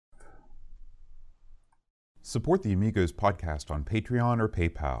Support the Amigos podcast on Patreon or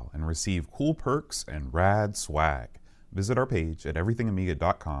PayPal and receive cool perks and rad swag. Visit our page at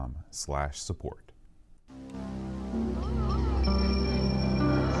everythingamiga.com/support.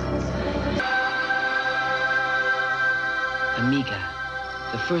 Amiga,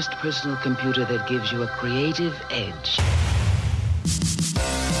 the first personal computer that gives you a creative edge.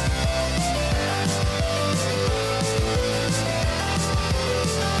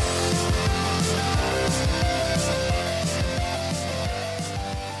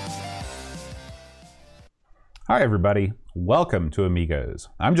 Hi everybody, welcome to Amigos.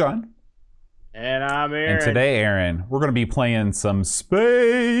 I'm John. And I'm Aaron. And today, Aaron, we're going to be playing some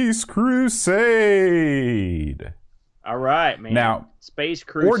Space Crusade. All right, man. Now, Space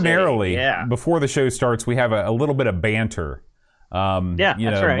Crusade. Ordinarily, yeah. Before the show starts, we have a little bit of banter. That's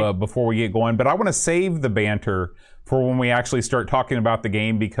right. Before we get going. But I want to save the banter for when we actually start talking about the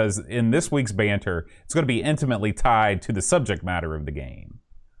game, because in this week's banter, it's going to be intimately tied to the subject matter of the game.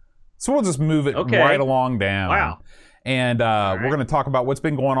 So we'll just move it right along down. Wow. And we're going to talk about what's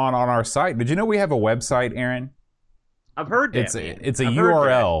been going on our site. Did you know we have a website, Aaron? I've heard that. It's a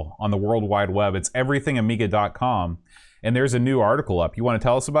URL on the World Wide Web. It's everythingamiga.com. And there's a new article up. You want to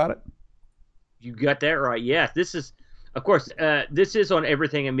tell us about it? You got that right. Yes. This is, of course, this is on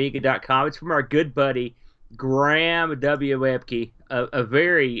everythingamiga.com. It's from our good buddy, Graham W. Webke, a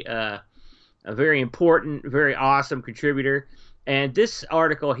very important, very awesome contributor. And this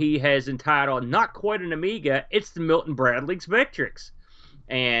article he has entitled, Not Quite an Amiga, It's the Milton Bradley's Vectrex.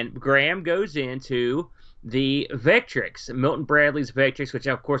 And Graham goes into the Vectrex, Milton Bradley's Vectrex, which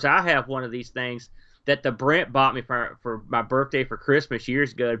of course I have one of these things that the Brent bought me for my birthday for Christmas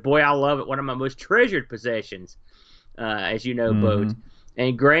years ago. Boy, I love it. One of my most treasured possessions, as you know, both.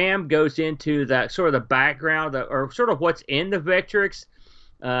 And Graham goes into the sort of the background, or sort of what's in the Vectrex,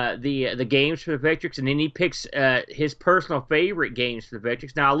 the games for the Vectrex, and then he picks his personal favorite games for the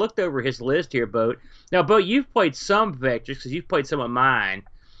Vectrex. Now, I looked over his list here, Boat. Now, Boat, you've played some Vectrex because you've played some of mine.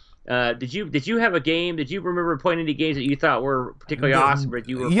 Did you have a game? Did you remember playing any games that you thought were particularly awesome, but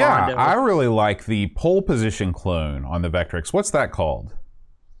you were fond of? I really like the pole position clone on the Vectrex. What's that called?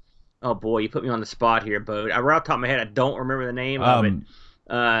 Oh boy, you put me on the spot here, Boat. Right off the top of my head, I don't remember the name of it.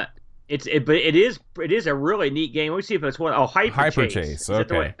 But it is a really neat game. Let me see if it's one. Oh, Hyperchase.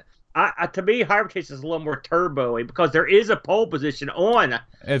 Okay. To me, Hyperchase is a little more turbo-y because there is a pole position on.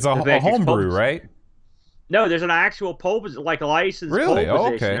 It's a homebrew, right? No, there's an actual pole position, like a licensed pole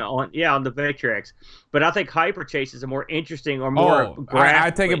position on the Vectrex. But I think Hyperchase is a more interesting or more.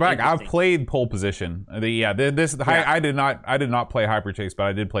 I take it back. I've played pole position. I did not play Hyperchase, but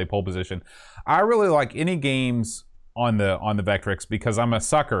I did play pole position. I really like any games on the Vectrex because I'm a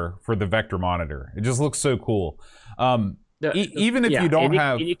sucker for the vector monitor. It just looks so cool. Even if you don't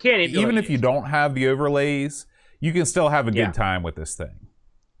have the overlays, you can still have a good time with this thing.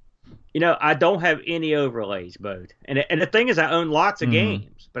 You know, I don't have any overlays, Bode. And the thing is, I own lots of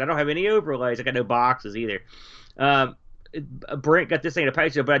games, but I don't have any overlays. I got no boxes either. Brent got this thing in a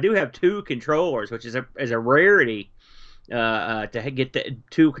package, but I do have two controllers, which is a rarity. To get the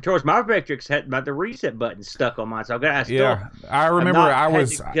two controllers, my Vectrex had the reset button stuck on mine, so I remember I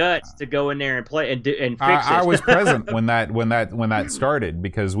was guts to go in there and play and fix it. I was present when that started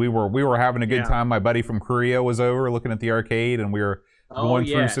because we were having a good time. My buddy from Korea was over looking at the arcade, and we were going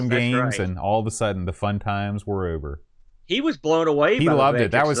through some games, and all of a sudden the fun times were over. He was blown away. He loved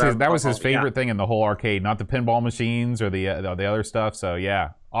it. That was his favorite thing in the whole arcade, not the pinball machines or the other stuff. So yeah,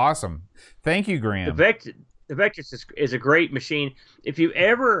 awesome. Thank you, Graham. The Vectrex is a great machine. If you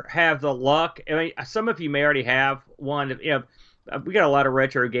ever have the luck, I mean, some of you may already have one. You know, we got a lot of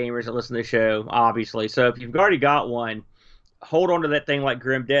retro gamers that listen to the show, obviously. So if you've already got one, hold on to that thing like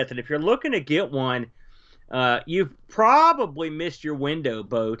grim death. And if you're looking to get one, you've probably missed your window,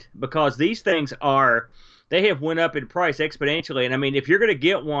 Boat, because these things they have went up in price exponentially. And I mean, if you're going to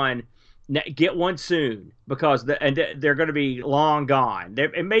get one soon because they're going to be long gone.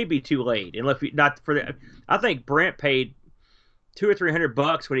 It may be too late, I think Brent paid $200 or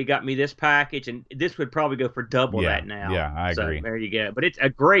 $300 when he got me this package, and this would probably go for double that now. Yeah, I agree. So there you go. But it's a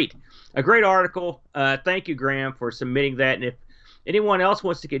great article. Thank you, Graham, for submitting that. And if anyone else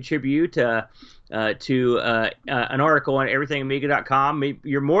wants to contribute to an article on everythingamiga.com,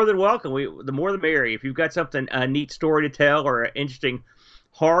 you're more than welcome. The more the merry. If you've got something, a neat story to tell or an interesting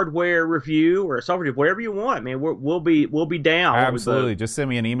hardware review or software review, whatever you want, man, we'll be down. Absolutely. Just send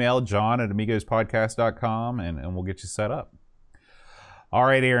me an email, john@amigospodcast.com, and we'll get you set up. All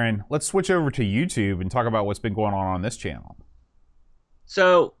right, Aaron, let's switch over to YouTube and talk about what's been going on this channel.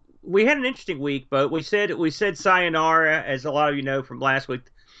 So we had an interesting week, but we said sayonara, as a lot of you know from last week.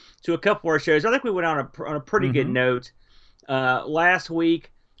 to a couple of our shows. I think we went on a pretty good note last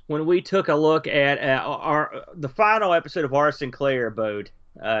week when we took a look at the final episode of our Sinclair abode,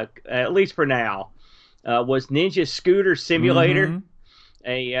 at least for now, was Ninja Scooter Simulator,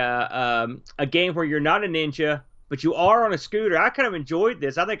 a game where you're not a ninja, but you are on a scooter. I kind of enjoyed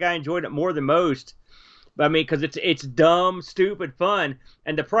this. I think I enjoyed it more than most. I mean, because it's dumb, stupid fun,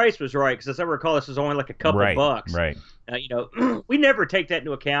 and the price was right. Because as I recall, this was only like a couple bucks. Right. We never take that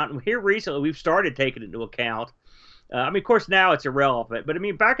into account. And here recently, we've started taking it into account. I mean, of course, now it's irrelevant. But I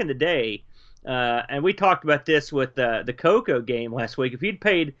mean, back in the day, and we talked about this with the Coco game last week. If you'd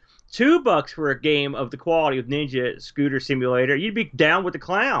paid $2 for a game of the quality of Ninja Scooter Simulator, you'd be down with the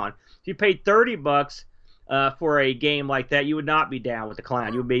clown. If you paid $30 for a game like that, you would not be down with the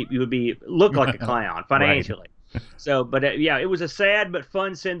clown. You would be look like a clown financially. Right. So, but yeah, it was a sad but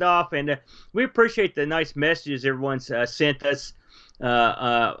fun send off, and we appreciate the nice messages everyone's sent us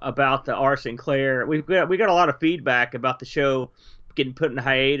about the R. Sinclair. We got a lot of feedback about the show getting put in a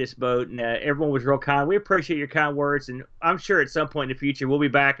hiatus mode, and everyone was real kind. We appreciate your kind words, and I'm sure at some point in the future we'll be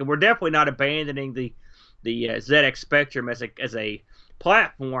back, and we're definitely not abandoning the ZX Spectrum as a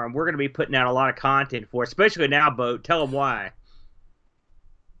platform. We're going to be putting out a lot of content for, especially now, Boat. Tell them why.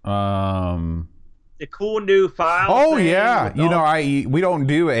 The cool new file. Oh yeah, we don't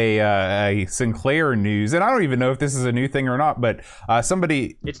do a Sinclair news, and I don't even know if this is a new thing or not. But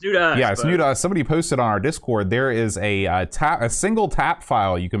somebody, it's new to us. Yeah, it's new to us. Somebody posted on our Discord. There is a single tap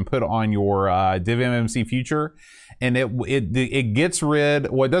file you can put on your Div MMC Future, and it gets rid.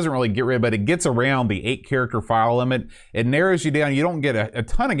 Well, it doesn't really get rid, but it gets around the 8-character file limit. It narrows you down. You don't get a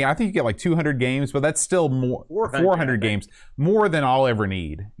ton of games. I think you get like 200 games, but that's still more 400 games, more than I'll ever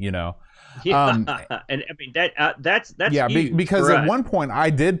need. Yeah, and I mean that's yeah, huge because at one point I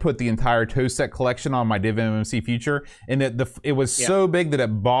did put the entire Toast-Set collection on my Div MMC Future, and it was so big that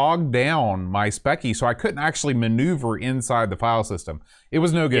it bogged down my Speccy, so I couldn't actually maneuver inside the file system. It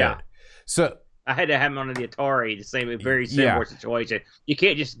was no good. Yeah. So I had to have them on the Atari, the same very similar situation. You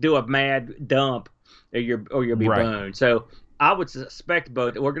can't just do a mad dump or you'll be boned. So I would suspect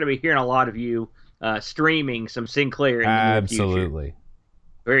both. We're going to be hearing a lot of you streaming some Sinclair in the near future. Absolutely.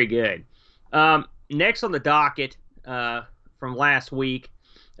 Very good. Next on the docket from last week,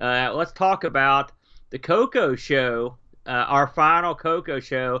 let's talk about the Coco show, our final Coco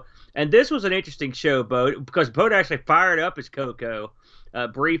show. And this was an interesting show, Bo, because Bo actually fired up his Coco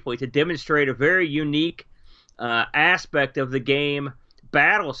briefly to demonstrate a very unique aspect of the game,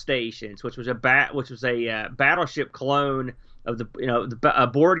 Battle Stations, which was a battleship clone of a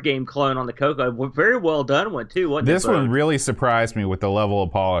board game clone on the Coco. Very well done one too, wasn't it? This one really surprised me with the level of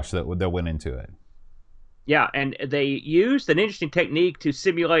polish that went into it. Yeah, and they used an interesting technique to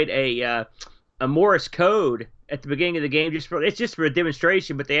simulate a Morse code at the beginning of the game. It's just for a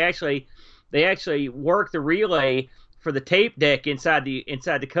demonstration, but they actually work the relay for the tape deck inside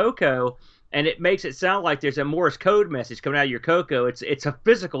the Coco, and it makes it sound like there's a Morse code message coming out of your Coco. It's a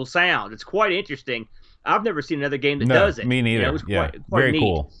physical sound. It's quite interesting. I've never seen another game that does it. Me neither. It was quite very neat.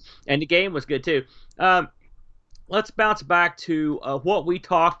 Cool. And the game was good too. Let's bounce back to what we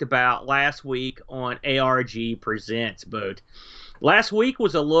talked about last week on ARG Presents, Boat. Last week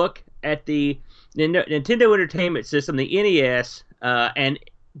was a look at the Nintendo Entertainment System, the NES, and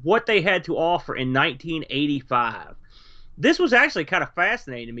what they had to offer in 1985. This was actually kind of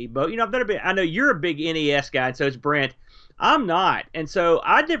fascinating to me, Boat. I know you're a big NES guy, and so is Brent. I'm not, and so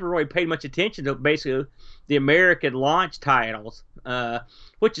I never really paid much attention to basically the American launch titles,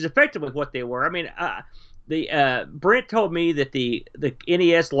 which is effectively what they were. I mean, Brent told me that the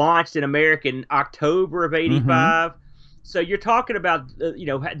NES launched in America in October of '85. So you're talking about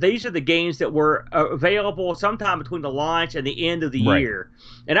these are the games that were available sometime between the launch and the end of the year,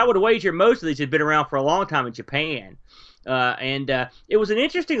 and I would wager most of these had been around for a long time in Japan. And it was an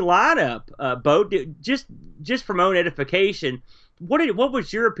interesting lineup, Bo. Just from own edification, what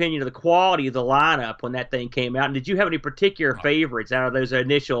was your opinion of the quality of the lineup when that thing came out? And did you have any particular favorites out of those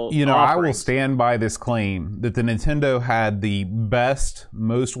initial offerings? I will stand by this claim that the Nintendo had the best,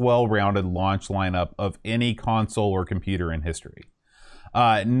 most well-rounded launch lineup of any console or computer in history.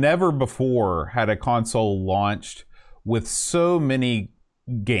 Never before had a console launched with so many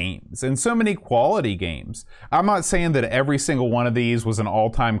games and so many quality games. I'm not saying that every single one of these was an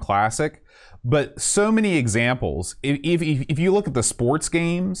all-time classic, but so many examples. If you look at the sports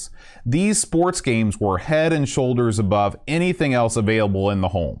games, these sports games were head and shoulders above anything else available in the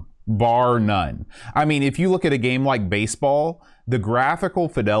home, bar none. I mean, if you look at a game like baseball, the graphical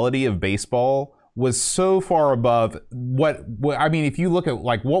fidelity of baseball was so far above what I mean, if you look at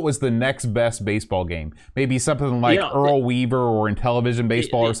like what was the next best baseball game, maybe something like Earl Weaver or Intellivision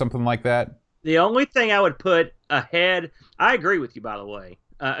Baseball or something like that. The only thing I would put ahead, I agree with you, by the way,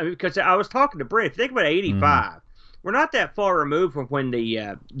 because I was talking to Brent. If you think about 85, we're not that far removed from when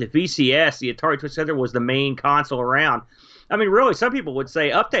the VCS, the Atari Twisted Center, was the main console around. I mean, really, some people would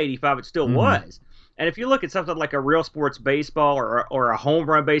say up to 85 it still was. And if you look at something like a Real Sports Baseball or a Home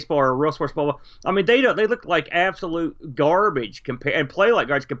Run Baseball or a Real Sports Baseball, I mean, they look like absolute garbage and play like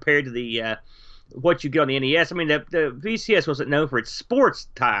garbage compared to the what you get on the NES. I mean, the VCS wasn't known for its sports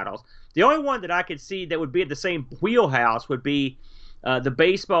titles. The only one that I could see that would be at the same wheelhouse would be the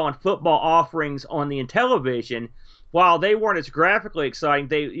baseball and football offerings on the Intellivision. While they weren't as graphically exciting,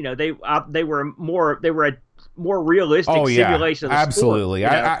 they were a more realistic simulation of the absolutely.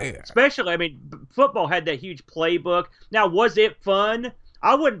 Sport, especially, I mean, football had that huge playbook. Now, was it fun?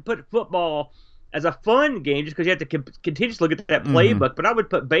 I wouldn't put football as a fun game just because you have to continuously look at that playbook, but I would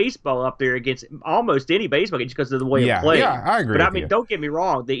put baseball up there against almost any baseball game just because of the way it played. Yeah, I agree. But I mean, don't get me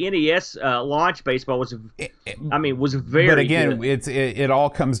wrong, the NES launch baseball was very. But again, good. it all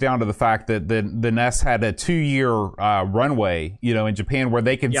comes down to the fact that the NES had a 2-year runway, in Japan where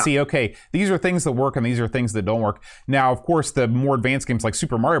they could see, okay, these are things that work and these are things that don't work. Now, of course, the more advanced games like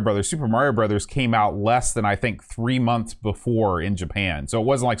Super Mario Brothers came out less than I think 3 months before in Japan, so it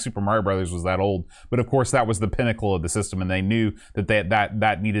wasn't like Super Mario Brothers was that old. But of course, that was the pinnacle of the system, and they knew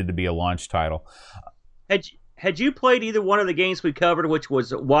that needed to be a launch title. Had you played either one of the games we covered, which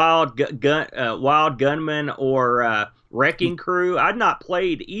was Wild Gunman or Wrecking Crew? I'd not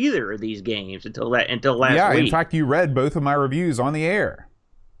played either of these games until last week. Yeah, in fact, you read both of my reviews on the air.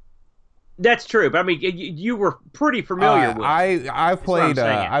 That's true, but I mean, you were pretty familiar with it. I've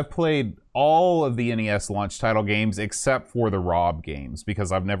played all of the NES launch title games except for the Rob games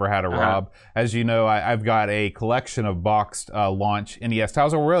because I've never had a Rob. As you know, I've got a collection of boxed launch NES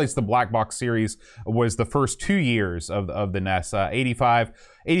titles, or really it's the Black Box series was the first 2 years of the NES, 85,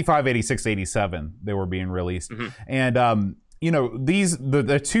 86, 87, they were being released. And,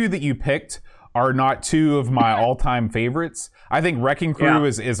 the two that you picked are not two of my all-time favorites. I think Wrecking Crew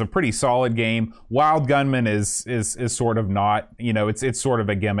is a pretty solid game. Wild Gunman is sort of not. It's sort of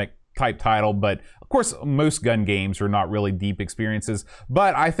a gimmick type title, but of course most gun games are not really deep experiences.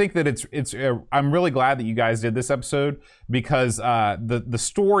 But I think that it's I'm really glad that you guys did this episode because the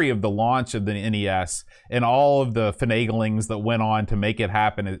story of the launch of the NES and all of the finaglings that went on to make it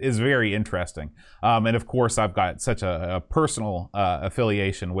happen is very interesting. And of course I've got such a personal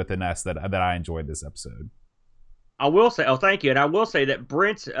affiliation with the NES that I enjoyed this episode. I will say, thank you, and I will say that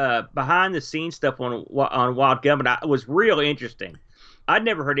Brent's behind the scenes stuff on Wild Gunman was real interesting. I'd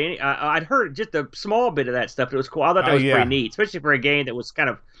never heard any. I'd heard just a small bit of that stuff. It was cool. I thought that was pretty neat, especially for a game that was kind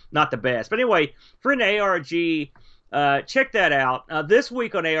of not the best. But anyway, for an ARG, check that out. This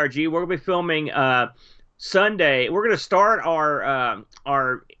week on ARG, we're gonna be filming Sunday. We're gonna start our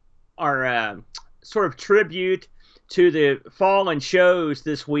sort of tribute to the fallen shows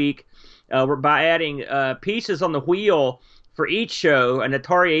this week. By adding pieces on the wheel for each show, an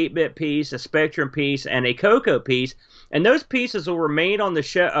Atari 8-bit piece, a Spectrum piece, and a Coco piece. And those pieces will remain on the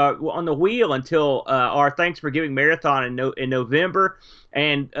show on the wheel until our Thanks for Giving marathon in November.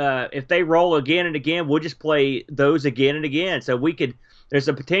 And if they roll again and again, we'll just play those again and again. So there's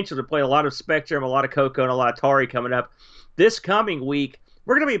a potential to play a lot of Spectrum, a lot of Coco, and a lot of Atari coming up. This coming week,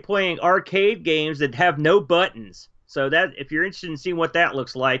 we're going to be playing arcade games that have no buttons. So that if you're interested in seeing what that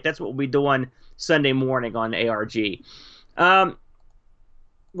looks like, that's what we'll be doing Sunday morning on ARG.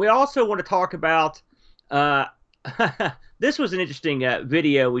 We also want to talk about this was an interesting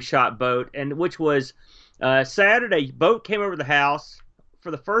video we shot, Boat, and which was Saturday. Boat came over to the house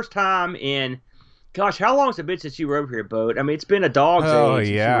for the first time in, gosh, how long has it been since you were over here, Boat? I mean, it's been a dog's age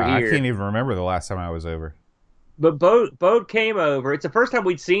since you were here. I can't even remember the last time I was over. But Boat came over. It's the first time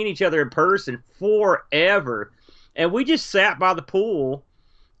we'd seen each other in person forever. And we just sat by the pool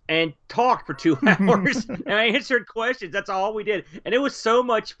and talked for 2 hours and I answered questions. That's all we did. And it was so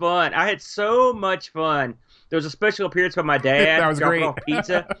much fun. I had so much fun. There was a special appearance by my dad. That was great. Off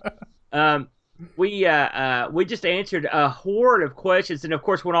pizza. We just answered a horde of questions and, of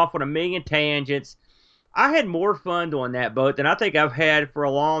course, went off on a million tangents. I had more fun doing that, Boat, than I think I've had for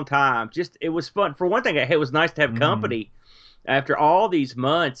a long time. It was fun. For one thing, it was nice to have company after all these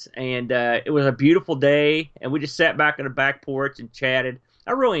months, and it was a beautiful day, and we just sat back on the back porch and chatted.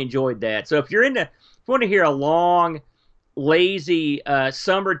 I really enjoyed that. So if you want to hear a long, lazy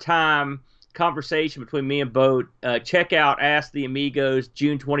summertime conversation between me and Boat, check out Ask the Amigos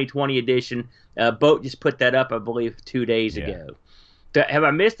June 2020 edition. Boat just put that up, I believe, 2 days ago. Have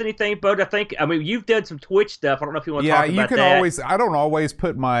I missed anything, Bud? I mean, you've done some Twitch stuff. I don't know if you want to talk about that. Yeah, you can always. I don't always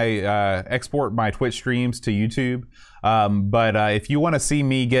put my export my Twitch streams to YouTube, but if you want to see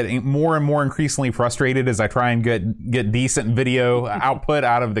me get more and more increasingly frustrated as I try and get decent video output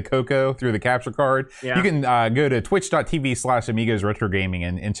out of the Coco through the capture card, you can go to twitch.tv/Amigos Retro Gaming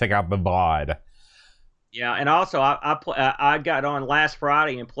and check out the VOD. Yeah, and also I got on last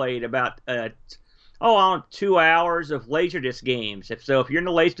Friday and played about on 2 hours of Laserdisc games. If you're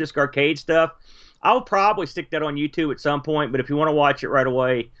into Laserdisc arcade stuff, I'll probably stick that on YouTube at some point. But if you want to watch it right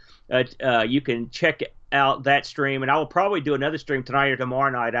away, you can check out that stream. And I will probably do another stream tonight or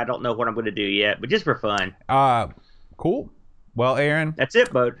tomorrow night. I don't know what I'm going to do yet, but just for fun. Cool. Well, Aaron, that's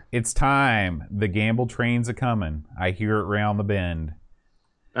it, bud. It's time. The gamble train's a coming. I hear it round the bend.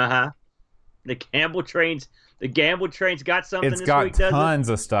 The gamble train's got something this week, doesn't it? It's got tons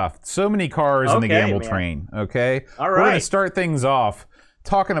of stuff. So many cars in the gamble train, okay? All right. We're going to start things off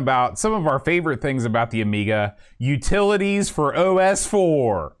talking about some of our favorite things about the Amiga. Utilities for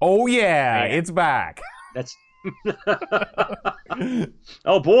OS4. Oh, yeah, it's back. That's...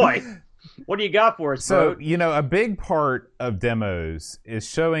 Oh, boy. What do you got for us, So, bro? a big part of demos is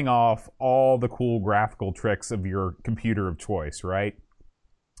showing off all the cool graphical tricks of your computer of choice, right?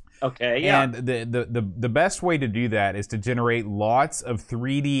 Okay, yeah. And the best way to do that is to generate lots of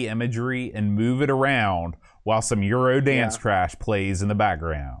 3D imagery and move it around while some Eurodance trash plays in the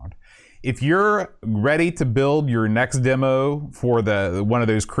background. If you're ready to build your next demo for one of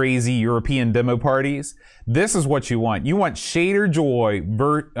those crazy European demo parties, this is what you want. You want Shader Joy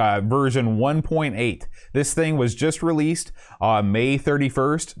version 1.8. This thing was just released on May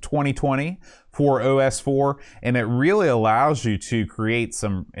 31st, 2020 for OS4, and it really allows you to create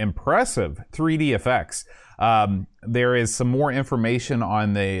some impressive 3D effects. There is some more information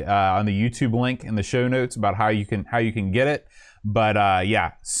on the YouTube link in the show notes about how you can get it. But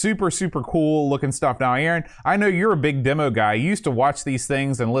yeah, super cool looking stuff. Now, Aaron, I know you're a big demo guy. You used to watch these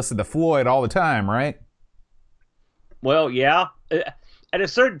things and listen to Floyd all the time, right? Well, yeah. At a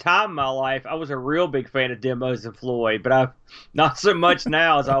certain time in my life, I was a real big fan of demos of Floyd, but I'm not so much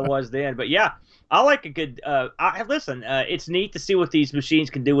now as I was then. But yeah, I like a good. Listen. It's neat to see what these machines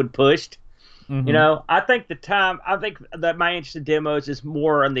can do when pushed. Mm-hmm. I think that my interest in demos is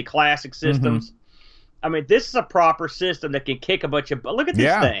more on the classic systems. Mm-hmm. I mean, this is a proper system that can kick a bunch of. Look at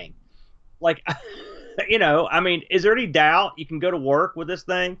this thing. Like, I mean, is there any doubt you can go to work with this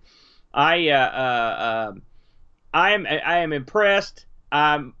thing? I am impressed.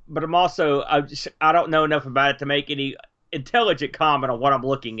 But I'm also I don't know enough about it to make any intelligent comment on what I'm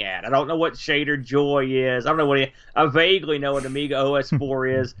looking at. I don't know what Shader Joy is. I don't know I vaguely know what Amiga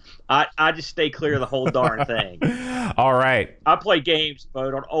OS4 is. I just stay clear of the whole darn thing. All right. I play games,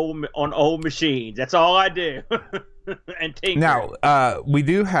 but on old machines. That's all I do. And tinker. Now, we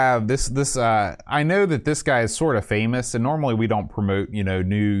do have this I know that this guy is sort of famous, and normally we don't promote,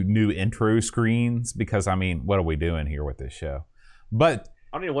 new intro screens because, I mean, what are we doing here with this show? But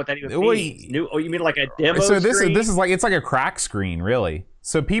I don't know what that even means. You mean like a demo screen? So screen? This is it's like a crack screen, really.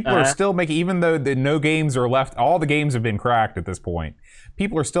 So people are still making, even though no games are left, all the games have been cracked at this point.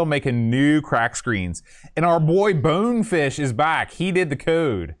 People are still making new crack screens. And our boy Bonefish is back. He did the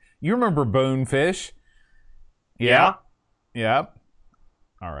code. You remember Bonefish? Yeah. Yep.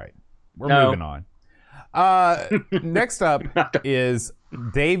 All right. We're moving on. Next up is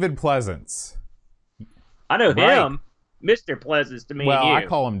David Pleasance. I know him. Mr. Pleasance to me. Well, and you. I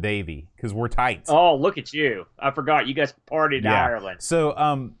call him Davey because we're tight. Oh, look at you. I forgot. You guys partied in Ireland.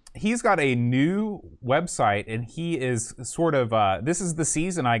 So he's got a new website, and he is sort of, this is the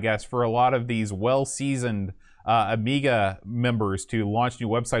season, I guess, for a lot of these well-seasoned Amiga members to launch new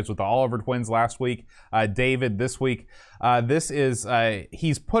websites with the Oliver twins last week. David this week.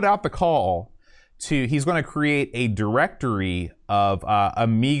 He's put out the call he's going to create a directory of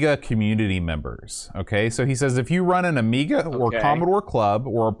Amiga community members. Okay, so he says if you run an Amiga or Commodore club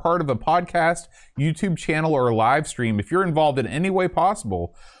or are part of a podcast, YouTube channel, or a live stream, if you're involved in any way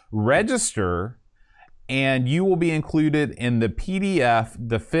possible, register and you will be included in the PDF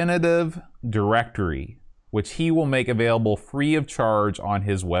definitive directory, which he will make available free of charge on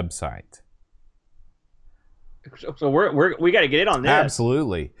his website. So we got to get in on this.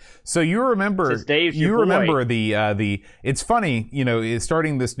 Absolutely. So you remember the it's funny,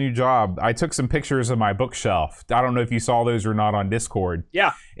 starting this new job, I took some pictures of my bookshelf. I don't know if you saw those or not on Discord.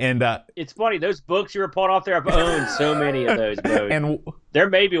 Yeah. And it's funny, those books you were pulling off there, I've owned so many of those books. And There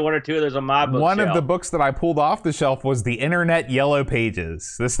may be one or two of those on my bookshelf. One of the books that I pulled off the shelf was the Internet Yellow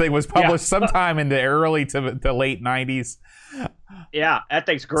Pages. This thing was published sometime in the early to late 90s. Yeah, that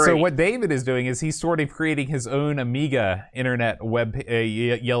thing's great. So what David is doing is he's sort of creating his own Amiga Internet web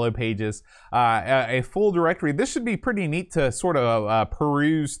Yellow Pages, a full directory. This should be pretty neat to sort of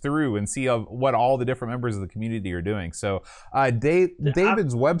peruse through and see what all the different members of the community are doing. So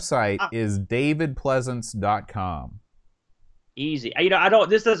David's website is davidpleasance.com. Easy.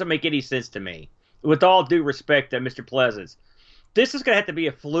 This doesn't make any sense to me. With all due respect to Mr. Pleasance, this is going to have to be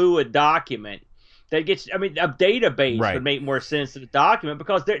a fluid document that gets, a database would make more sense than a document,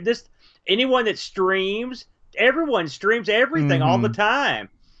 because anyone that streams, everyone streams everything all the time,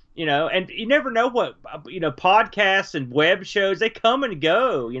 and you never know what, podcasts and web shows, they come and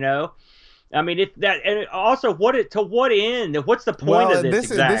go, and also to what end? What's the point of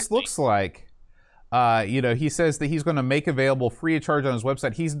this exactly? This looks like, he says that he's going to make available free of charge on his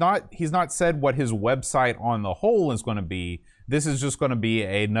website. He's not said what his website on the whole is going to be. This is just going to be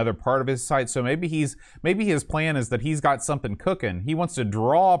another part of his site. So maybe his plan is that he's got something cooking. He wants to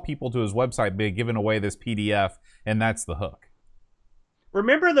draw people to his website by giving away this PDF, and that's the hook.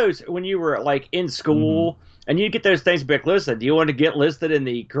 Remember those when you were like in school and you get those things back? Listen, do you want to get listed in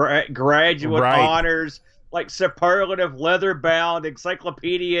the graduate honors? Like superlative leather-bound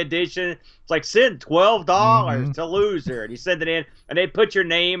encyclopedia edition. It's like, send $12 to loser, and you send it in, and they put your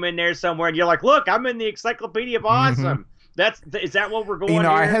name in there somewhere, and you're like, look, I'm in the Encyclopedia of Awesome. Is that what we're going? Here?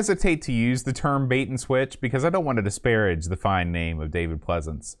 I hesitate to use the term bait and switch because I don't want to disparage the fine name of David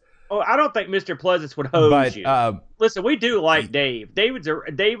Pleasance. Oh, I don't think Mr. Pleasance would hose you. Listen, we do like Dave.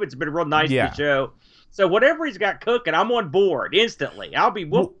 David's been real nice to the show. So whatever he's got cooking, I'm on board instantly.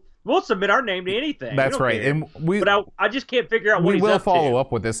 We'll submit our name to anything. That's right. And but I just can't figure out what he's up to. We will follow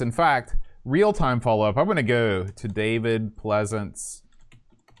up with this. In fact, real-time follow-up. I'm going to go to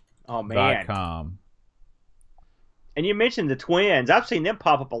davidpleasance.com. And you mentioned the twins. I've seen them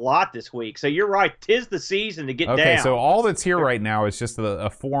pop up a lot this week. So you're right. 'Tis the season to get down. Okay, so all that's here right now is just a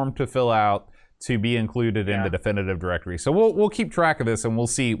form to fill out to be included in the definitive directory. So we'll keep track of this, and we'll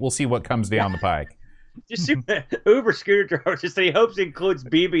see what comes down the pike. Just Uber scooter driver just said he hopes it includes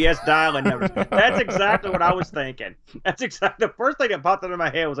BBS dial-in numbers. That's exactly what I was thinking. That's exactly the first thing that popped into my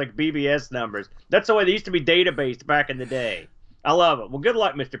head was like BBS numbers. That's the way they used to be databased back in the day. I love it. Well, good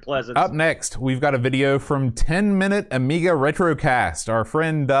luck, Mr. Pleasance. Up next, we've got a video from 10-Minute Amiga Retrocast. Our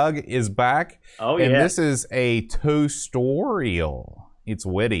friend Doug is back. Oh, yeah. And this is a toastorial. It's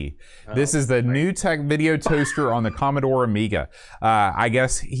witty. This is the new tech video toaster on the Commodore Amiga. I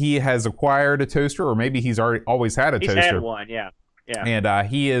guess he has acquired a toaster, or maybe he's always had a toaster. He's had one, yeah. And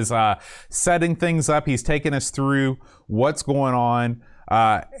he is setting things up. He's taking us through what's going on.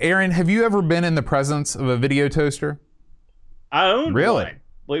 Aaron, have you ever been in the presence of a video toaster? I own one,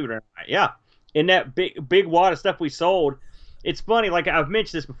 believe it or not. Yeah. In that big wad of stuff we sold, it's funny, like I've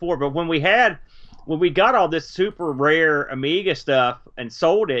mentioned this before, but when we got all this super rare Amiga stuff and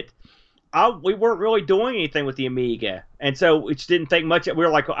sold it, we weren't really doing anything with the Amiga. And so we just didn't think much. We were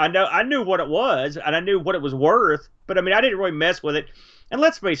like, I knew what it was, and I knew what it was worth, but I didn't really mess with it. And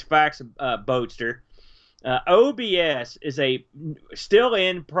let's face facts, Boatster. OBS is still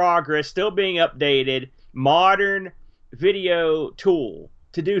in progress, still being updated, modern video tool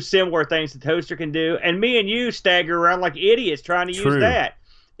to do similar things the toaster can do, and me and you stagger around like idiots trying to use that.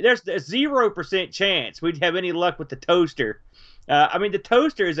 There's a 0% chance we'd have any luck with the toaster. The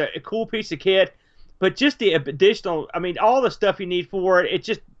toaster is a cool piece of kit, but just the additional, all the stuff you need for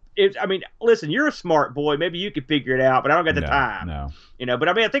it, listen, you're a smart boy. Maybe you could figure it out, but I don't got the time. No. But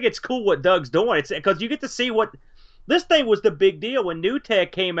I think it's cool what Doug's doing. It's because you get to see what this thing was the big deal when New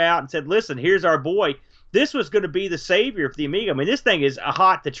Tech came out and said, listen, here's our boy. This was going to be the savior for the Amiga. This thing is a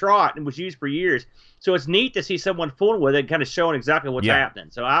hot to trot and was used for years. So it's neat to see someone fooling with it and kind of showing exactly what's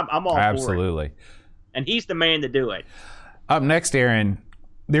happening. So I'm all for it. Absolutely. And he's the man to do it. Up next, Aaron,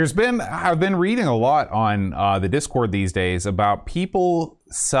 I've been reading a lot on the Discord these days about people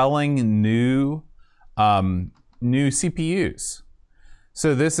selling new CPUs.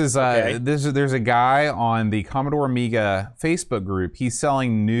 So this is there's a guy on the Commodore Amiga Facebook group. He's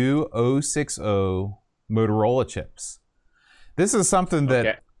selling new 060 Motorola chips. This is something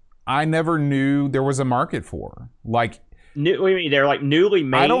that I never knew there was a market for. Like, what do you mean? They're like newly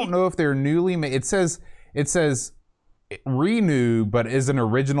made? I don't know if they're newly made. It says Renew, but is an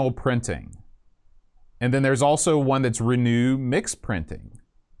original printing. And then there's also one that's Renew mixed printing.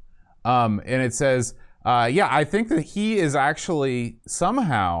 And it says, I think that he is actually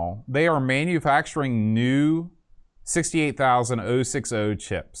somehow they are manufacturing new 68,000 060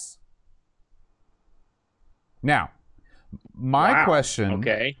 chips. Now, My question.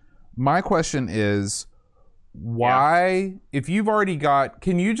 Okay. My question is, why, if you've already got,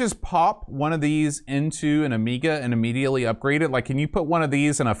 can you just pop one of these into an Amiga and immediately upgrade it? Like, can you put one of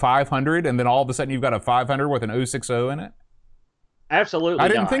these in a 500 and then all of a sudden you've got a 500 with an 060 in it? Absolutely I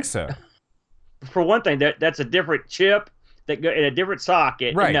didn't not. think so. For one thing, that's a different chip that go in a different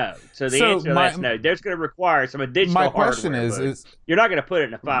socket. Right. No. So the answer to that's no. There's going to require some additional hardware. My question is you're not going to put it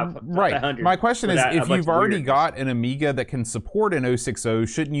in a 500. Right. My question is, if you've already got an Amiga that can support an 060,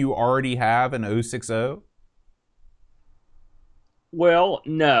 shouldn't you already have an 060? Well,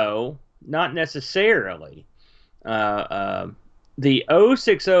 no, not necessarily. The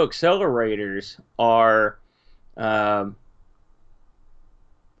 060 accelerators are,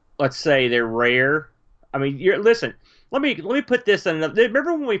 let's say, they're rare. I mean, listen. Let me put this in another.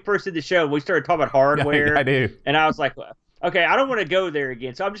 Remember when we first did the show? We started talking about hardware. I do. And I was like, okay, I don't want to go there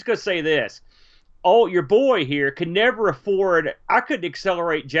again. So I'm just going to say this. Oh, your boy here could never afford. I couldn't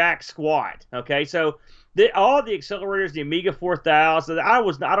accelerate jack squat. Okay, so. All the accelerators, the Amiga 4000, I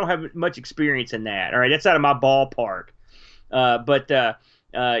don't have much experience in that. All right, that's out of my ballpark. But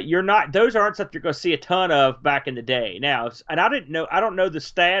you're not; those aren't stuff you're going to see a ton of back in the day. Now, and I don't know the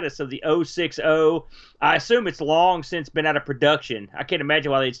status of the 060. I assume it's long since been out of production. I can't imagine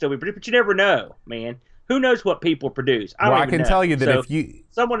why they'd still be produced, but you never know, man. Who knows what people produce? I can tell you that if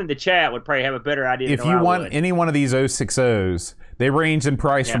someone in the chat would probably have a better idea. If you want any one of these 060s, they range in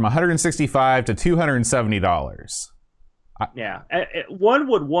price from $165 to $270. Yeah, one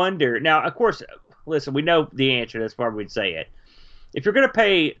would wonder. Now, of course, listen, we know the answer. That's why we'd say it. If you're going to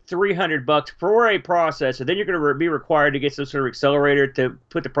pay $300 for a processor, then you're going to be required to get some sort of accelerator to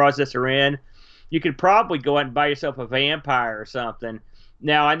put the processor in. You could probably go out and buy yourself a Vampire or something.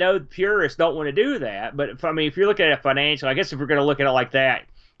 Now, I know purists don't want to do that, but if you're looking at it financially, I guess if we're going to look at it like that,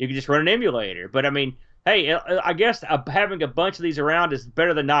 you can just run an emulator. But I mean, hey, I guess having a bunch of these around is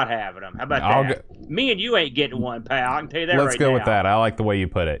better than not having them. How about that? Me and you ain't getting one, pal. I can tell you that right now. Let's go with that. I like the way you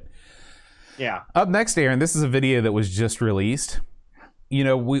put it. Yeah. Up next, Aaron, this is a video that was just released. You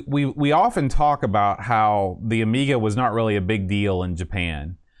know, we often talk about how the Amiga was not really a big deal in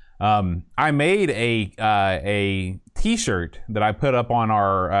Japan. I made a T-shirt that I put up on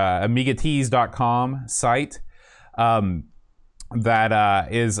our AmigaTees.com site.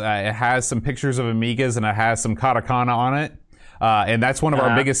 That it has some pictures of Amigas and it has some katakana on it, and that's one of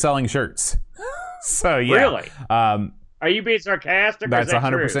our biggest selling shirts. So yeah, really. Are you being sarcastic? That's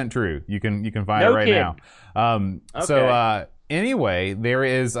 100% true. You can find it right now. Okay. So anyway, there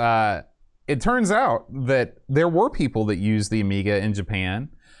is. It turns out that there were people that used the Amiga in Japan.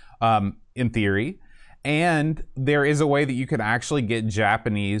 In theory, and there is a way that you can actually get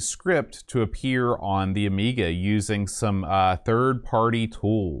Japanese script to appear on the Amiga using some third-party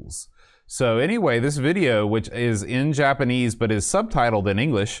tools. So anyway, this video, which is in Japanese but is subtitled in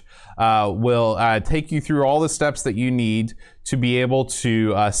English, will take you through all the steps that you need to be able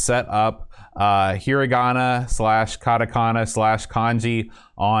to set up hiragana / katakana / kanji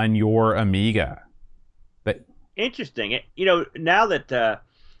on your Amiga. Interesting. You know, now that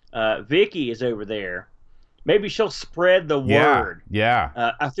Vicky is over there, maybe she'll spread the word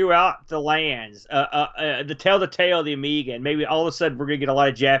throughout the lands, to tell the tale of the Amiga, and maybe all of a sudden we're going to get a lot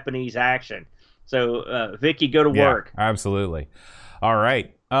of Japanese action. So, Vicky, go to work. Absolutely. All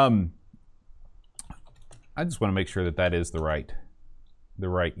right. I just want to make sure that is the right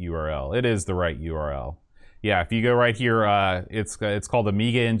URL. It is the right URL. Yeah, if you go right here, it's called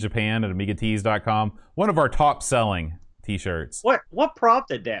Amiga in Japan at AmigaTees.com. One of our top selling T-shirts. What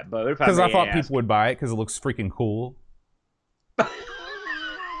prompted that, Bo? Because I thought people would buy it because it looks freaking cool.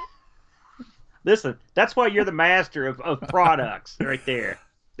 Listen, that's why you're the master of products right there.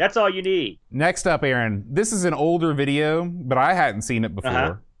 That's all you need. Next up, Aaron, this is an older video, but I hadn't seen it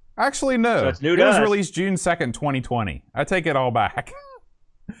before. Actually, no. So it's new to us. It was released June 2nd, 2020. I take it all back.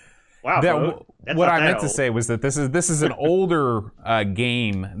 Wow, what I meant to say was that this is an older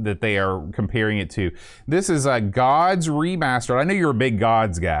game that they are comparing it to. This is Gods Remastered. I know you're a big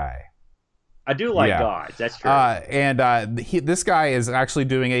Gods guy. I do like Gods. That's true. This guy is actually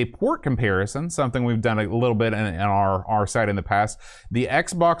doing a port comparison, something we've done a little bit in our site in the past. The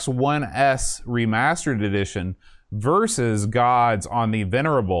Xbox One S Remastered Edition versus Gods on the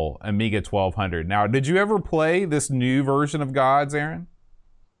venerable Amiga 1200. Now, did you ever play this new version of Gods, Aaron?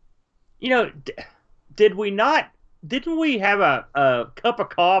 You know, didn't we have a cup of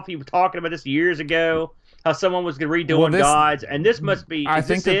coffee talking about this years ago? How someone was redoing Gods, and this must be. I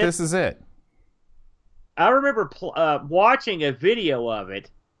think that this is it. I remember watching a video of it.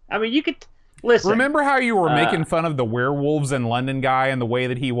 I mean, you could listen. Remember how you were making fun of the werewolves in London guy and the way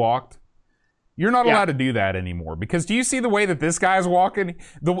that he walked? You're not allowed to do that anymore because do you see the way that this guy's walking?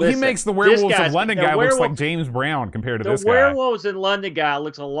 He makes the Werewolves of London guy looks like James Brown compared to this guy. The Werewolves in London guy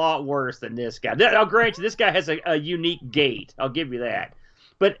looks a lot worse than this guy. I'll grant you, this guy has a unique gait. I'll give you that.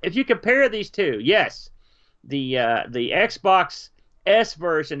 But if you compare these two, yes, the Xbox S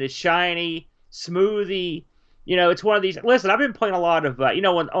version is shiny, smoothie. You know, it's one of these. Listen, I've been playing a lot of,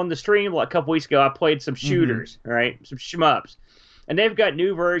 on the stream a couple weeks ago, I played some shooters, right? Some shmups. And they've got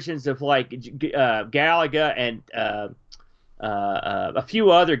new versions of like Galaga and a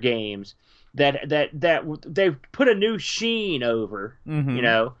few other games that they've put a new sheen over, you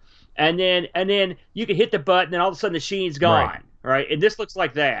know, and then you can hit the button and all of a sudden the sheen's gone, right? And this looks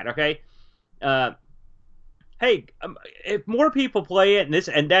like that, okay? Hey, if more people play it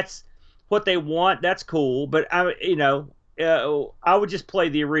and that's what they want, that's cool. But I would just play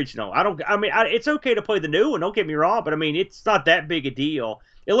the original. It's okay to play the new one. Don't get me wrong, but I mean, it's not that big a deal.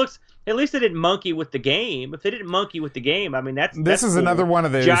 It looks. At least they didn't monkey with the game. If they didn't monkey with the game, I mean, that's cool. Another one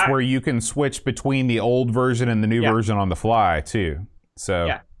of those where you can switch between the old version and the new version on the fly too. So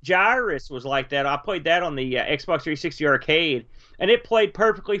yeah, Gyrus was like that. I played that on the Xbox 360 arcade, and it played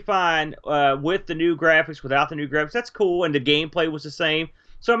perfectly fine with the new graphics, without the new graphics. That's cool, and the gameplay was the same.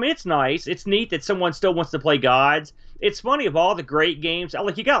 So, I mean, it's nice. It's neat that someone still wants to play Gods. It's funny, of all the great games,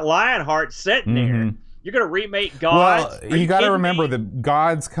 like, you got Lionheart sitting there. You're going to remake Gods? Well, you got to remember that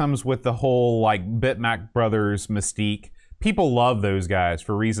Gods comes with the whole, like, Bitmap Brothers mystique. People love those guys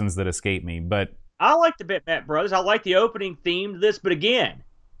for reasons that escape me, but... I like the Bitmap Brothers. I like the opening theme to this, but again,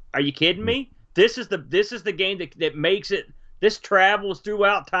 are you kidding me? This is the game that makes it... This travels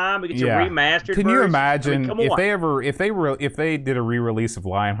throughout time. It gets a remastered. Can you imagine if they did a re-release of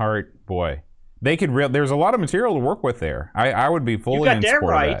Lionheart? Boy, they could. There's a lot of material to work with there. I would be fully in support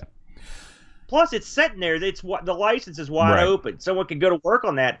of that. Plus, it's sitting there. The license is wide open. Someone can go to work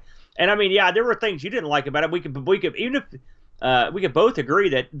on that. And I mean, there were things you didn't like about it. We could even if we could both agree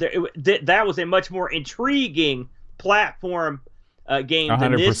that that was a much more intriguing platform game 100%.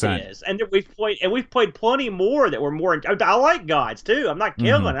 Than this is, and we've played plenty more that were more. I like Gods too. I'm not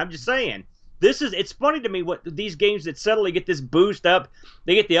killing. I'm just saying it's funny to me what these games that suddenly get this boost up.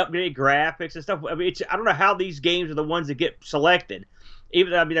 They get the upgraded graphics and stuff. I mean, I don't know how these games are the ones that get selected.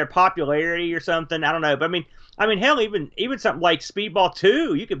 Even their popularity or something. I don't know, but I mean, hell, even something like Speedball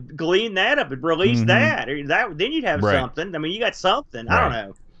 2, you could glean that up and release that. Then you'd have something. I mean, you got something. I don't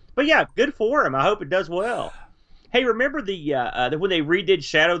know, but yeah, good for him. I hope it does well. Hey, remember when they redid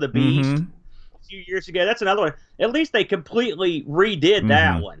Shadow of the Beast a few years ago? That's another one. At least they completely redid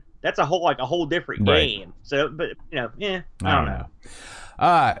that one. That's a whole different game. So, but I don't know.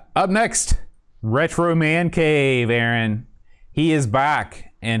 Up next, Retro Man Cave. Aaron, he is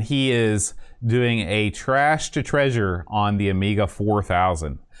back and he is doing a trash to treasure on the Amiga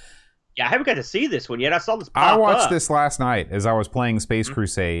 4000. Yeah, I haven't got to see this one yet. I saw this pop up. I watched this last night as I was playing Space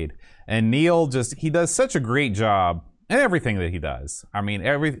Crusade. And Neil he does such a great job in everything that he does. I mean,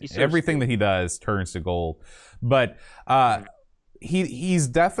 everything that he does turns to gold. But he's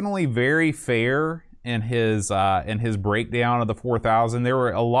definitely very fair in his breakdown of the 4000. There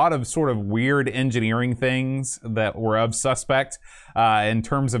were a lot of sort of weird engineering things that were of suspect in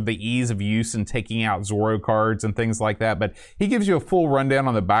terms of the ease of use and taking out Zorro cards and things like that. But he gives you a full rundown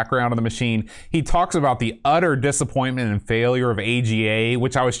on the background of the machine. He talks about the utter disappointment and failure of AGA,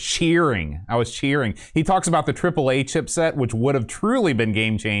 which I was cheering. He talks about the AAA chipset, which would have truly been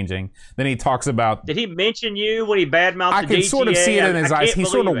game changing. Then he talks about... Did he mention you when he badmouthed the DGA? I could sort of see it in his eyes. He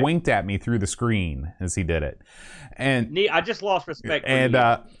sort of winked at me through the screen as he did it. And I just lost respect for you.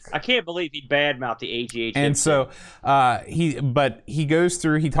 I can't believe he badmouthed the AGA chipset. And so he goes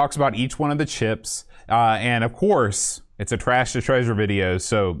through, he talks about each one of the chips, and of course, it's a trash to treasure video,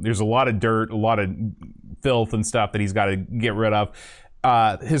 so there's a lot of dirt, a lot of filth and stuff that he's got to get rid of.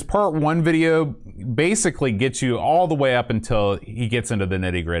 His part 1 video basically gets you all the way up until he gets into the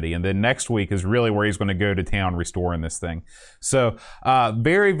nitty gritty, and then next week is really where he's going to go to town restoring this thing. So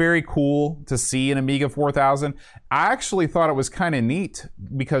very, very cool to see an Amiga 4000. I actually thought it was kind of neat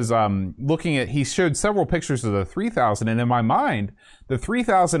because he showed several pictures of the 3000, and in my mind, the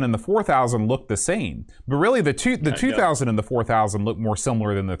 3000 and the 4000 looked the same, but really the 2000 and the 4000 look more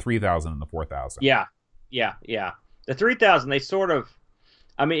similar than the 3000 and the 4000. Yeah. The 3000, they sort of.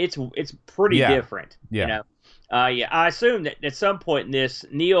 I mean, it's pretty different. Yeah. You know? I assume that at some point in this,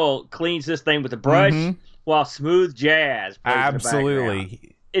 Neil cleans this thing with a brush while Smooth Jazz plays Absolutely. In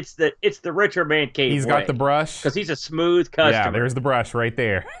the background. It's the Retro Man Cave. He's got the brush because he's a smooth customer. Yeah, there's the brush right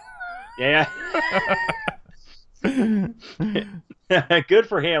there. Yeah. Good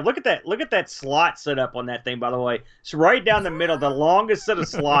for him. Look at that slot set up on that thing. By the way, it's right down the middle, the longest set of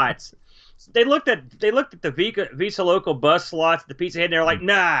slots. They looked at the Visa Local bus slots at the Pizza Hut, and they're like,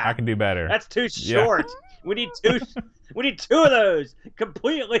 "Nah, I can do better. That's too short. Yeah. We need two. We need two of those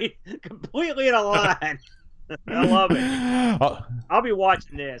completely in a line." I love it. I'll be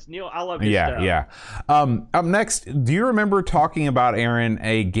watching this, Neil. I love this stuff. Yeah. Up next, do you remember talking about, Aaron,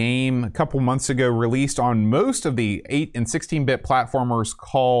 a game a couple months ago released on most of the 8 and 16-bit platformers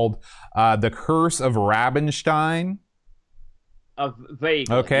called The Curse of Rabenstein?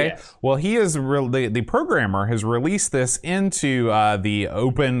 Vaguely, okay. Yes. Well, he is the programmer has released this into the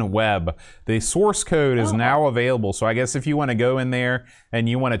open web. The source code is now available. So I guess if you want to go in there and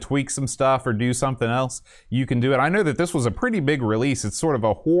you want to tweak some stuff or do something else, you can do it. I know that this was a pretty big release. It's sort of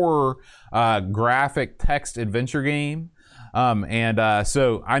a horror graphic text adventure game.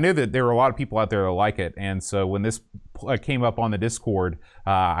 So I know that there were a lot of people out there that like it. And so when this came up on the Discord,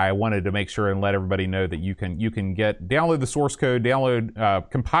 I wanted to make sure and let everybody know that you can download the source code,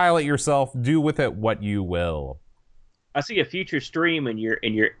 compile it yourself, do with it what you will. I see a future stream in your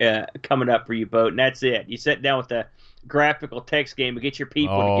coming up for you, Boat, and that's it. You sit down with the graphical text game and get your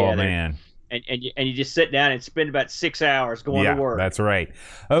people together. Oh man. And you just sit down and spend about 6 hours going to work. That's right.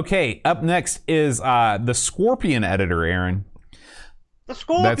 Okay, up next is the Scorpion editor, Aaron. The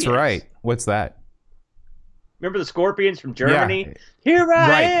Scorpions. That's right. What's that? Remember the Scorpions from Germany? Yeah. Here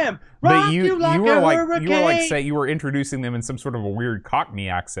I am. Rock you like a hurricane. You were introducing them in some sort of a weird Cockney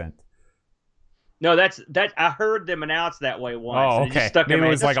accent. No, that's I heard them announce that way once. Oh, okay. Maybe it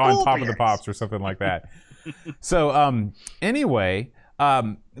was like on Top of the Pops or something like that. So, anyway.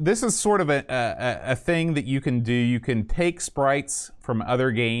 This is sort of a thing that you can do. You can take sprites from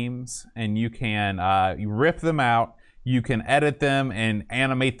other games and you can you rip them out. You can edit them and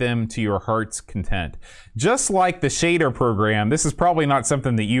animate them to your heart's content. Just like the shader program, this is probably not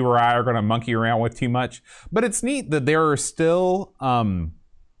something that you or I are going to monkey around with too much, but it's neat that there are still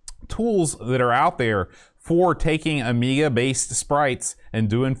tools that are out there for taking Amiga-based sprites and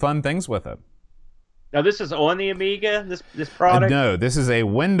doing fun things with them. Now this is on the Amiga, this product? No, this is a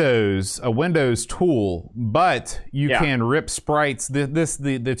Windows tool, but you can rip sprites.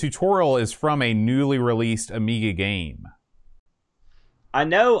 The tutorial is from a newly released Amiga game. I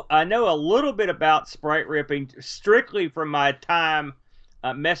know a little bit about sprite ripping strictly from my time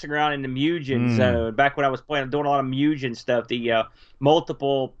messing around in the Mugen zone back when I was doing a lot of Mugen stuff. The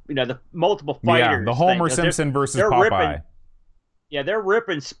multiple fighters. Yeah, the Homer Simpson versus Popeye. Ripping, yeah, they're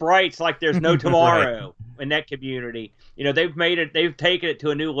ripping sprites like there's no tomorrow in that community. They've taken it to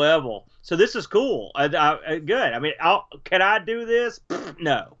a new level. So this is cool. Good. I mean, can I do this?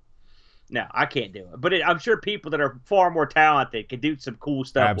 No, I can't do it. But I'm sure people that are far more talented can do some cool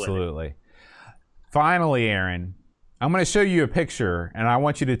stuff. Absolutely. With it. Finally, Aaron, I'm going to show you a picture, and I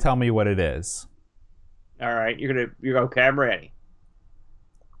want you to tell me what it is. All right, you're okay. I'm ready.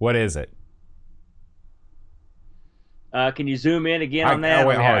 What is it? Can you zoom in again on that?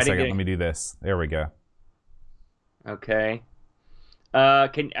 Wait, hold on a second. Let me do this. There we go. Okay.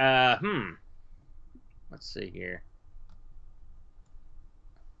 Let's see here.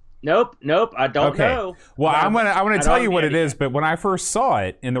 Nope. I don't know. Well, I'm gonna tell you what it is. But when I first saw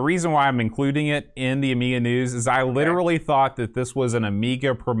it, and the reason why I'm including it in the Amiga news is I literally thought that this was an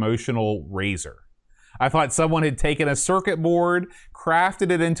Amiga promotional razor. I thought someone had taken a circuit board, crafted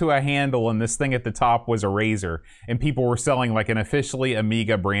it into a handle, and this thing at the top was a razor, and people were selling like an officially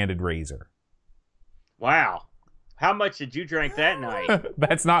Amiga branded razor. Wow. How much did you drink that night?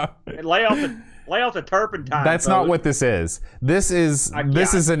 That's not... Lay off the turpentine. That's not what this is. This is an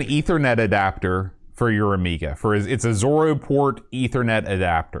Ethernet adapter for your Amiga. It's a Zorro port Ethernet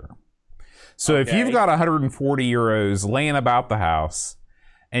adapter. So if you've got 140 euros laying about the house,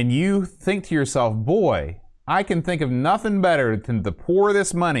 and you think to yourself, boy, I can think of nothing better than to pour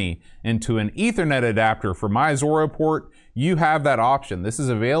this money into an Ethernet adapter for my Zorro port, you have that option. This is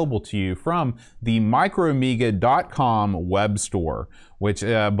available to you from the microamiga.com web store, which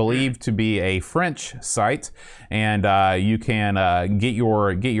believed to be a French site, and you can get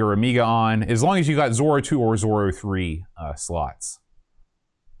your Amiga on as long as you got Zorro 2 or Zorro 3 slots.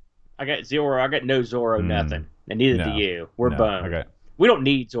 I got Zorro. I got no Zorro nothing, and neither do you. We're bummed. Okay. We don't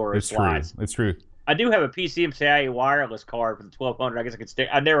need Zorro slots. It's true. I do have a PCMCIA wireless card for the 1200. I guess I could stick.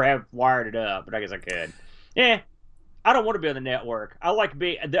 I never have wired it up, but I guess I could. Yeah, I don't want to be on the network. I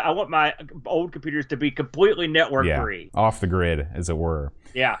want my old computers to be completely network free, off the grid, as it were.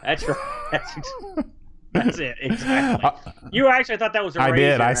 Yeah, that's right. That's it. Exactly. You actually thought that was a razor. I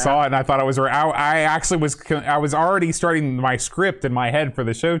did. I saw it and I thought it was. I was already starting my script in my head for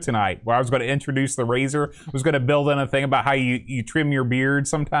the show tonight, where I was going to introduce the razor. I was going to build in a thing about how you trim your beard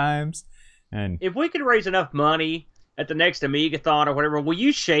sometimes. And if we could raise enough money at the next Amigathon or whatever, will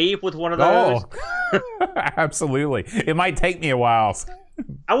you shave with one of those? Oh, absolutely. It might take me a while.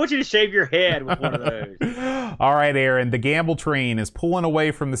 I want you to shave your head with one of those. All right, Aaron. The gamble train is pulling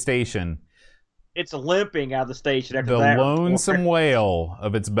away from the station. It's limping out of the station after the that. The lonesome wail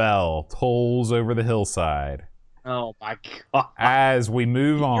of its bell tolls over the hillside. Oh my God! As we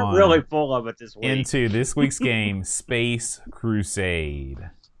move on, you're really full of it this week. Into this week's game, Space Crusade.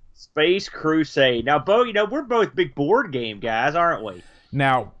 Space Crusade. Now, Bo, we're both big board game guys, aren't we?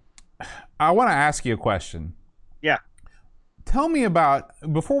 Now, I want to ask you a question. Yeah. Tell me about,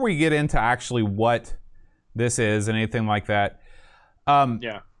 before we get into actually what this is and anything like that.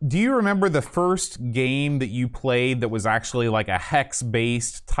 Do you remember the first game that you played that was actually like a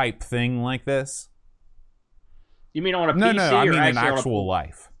hex-based type thing like this? You mean on a PC? No, I mean in actual actual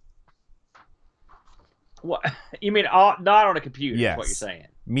life. What? You mean not on a computer? Yes. Is what you're saying?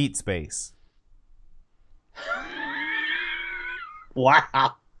 Meat Space.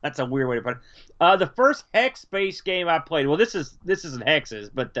 Wow, that's a weird way to put it. The first hex-based game I played. Well, this isn't hexes,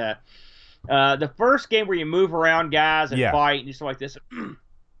 but the first game where you move around guys and fight and stuff like this.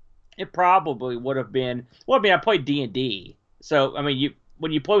 It probably would have been. Well, I mean, I played D&D, so I mean,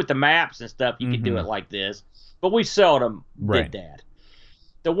 when you play with the maps and stuff, you can do it like this. But we seldom did that.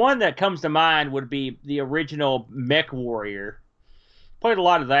 The one that comes to mind would be the original Mech Warrior. Played a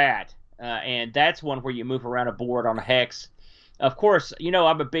lot of that, and that's one where you move around a board on a hex. Of course,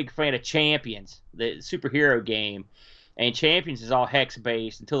 I'm a big fan of Champions, the superhero game, and Champions is all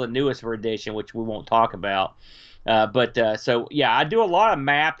hex-based until the newest edition, which we won't talk about. So yeah, I do a lot of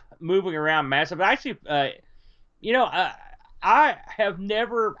moving around maps. But actually, I have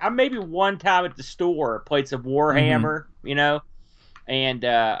never. I maybe one time at the store played some Warhammer, and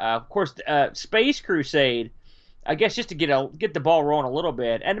of course, Space Crusade. I guess just to get the ball rolling a little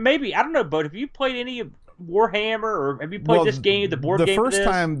bit, and maybe I don't know, but have you played any of Warhammer, or have you played this game, the board game?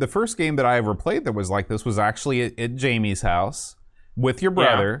 The first game that I ever played that was like this was actually at Jamie's house with your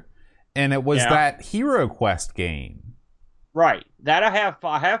brother, and it was that Hero Quest game. Right, that I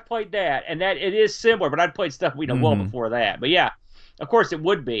have played that, and that it is similar, but I'd played stuff well before that. But yeah, of course it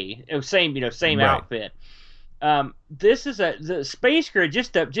would be. It was same outfit. This is the Space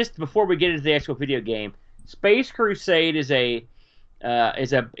Crusade. Just before we get into the actual video game, Space Crusade is a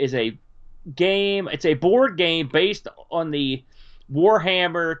game. It's a board game based on the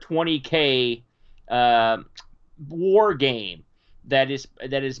Warhammer 20K war game that is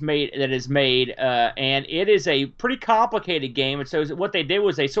made, and it is a pretty complicated game. And so what they did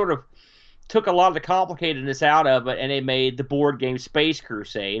was they sort of took a lot of the complicatedness out of it, and they made the board game Space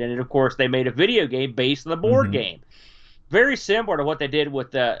Crusade. And then, of course, they made a video game based on the board game. Very similar to what they did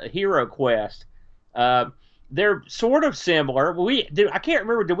with Hero Quest. They're sort of similar. I can't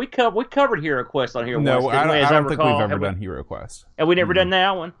remember. We covered Hero Quest on Hero Quest? No, I don't think we've ever done Hero Quest. Have we never done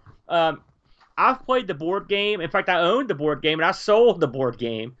that one? I've played the board game. In fact, I owned the board game, and I sold the board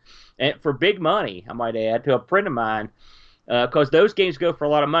game for big money, I might add, to a friend of mine, because those games go for a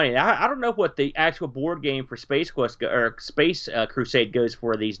lot of money. I don't know what the actual board game for Space Quest or Space Crusade goes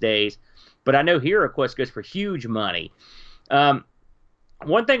for these days, but I know Hero Quest goes for huge money.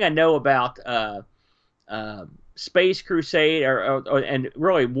 One thing I know about Space Crusade and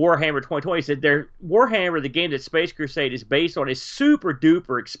really Warhammer 2020 is that Warhammer, the game that Space Crusade is based on, is super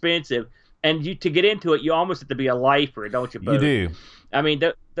duper expensive. And to get into it, you almost have to be a lifer, don't you, Bo? You do. I mean,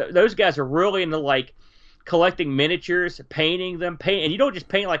 those guys are really into like collecting miniatures, painting them, and you don't just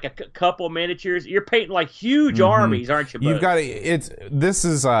paint like a couple of miniatures. You're painting like huge armies, aren't you, Bo? You've got this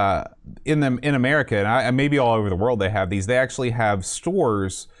is in America, and maybe all over the world they have these. They actually have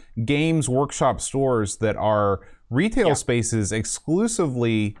stores, Games Workshop stores that are retail spaces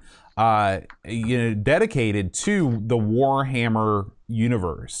exclusively dedicated to the Warhammer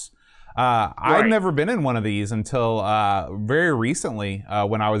universe. I'd never been in one of these until very recently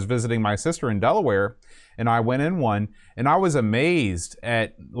when I was visiting my sister in Delaware, and I went in one, and I was amazed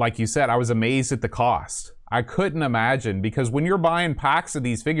at, like you said, I was amazed at the cost. I couldn't imagine, because when you're buying packs of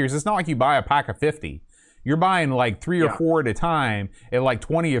these figures, it's not like you buy a pack of 50. You're buying like 3 or 4 at a time at like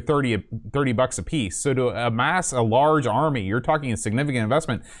 20 or 30 bucks a piece. So to amass a large army, you're talking a significant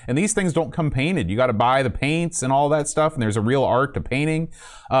investment. And these things don't come painted. You got to buy the paints and all that stuff. And there's a real art to painting.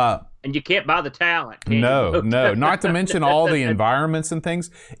 And you can't buy the talent. No. Not to mention all the environments and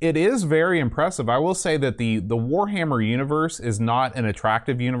things. It is very impressive. I will say that the Warhammer universe is not an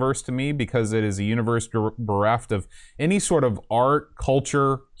attractive universe to me, because it is a universe bereft of any sort of art,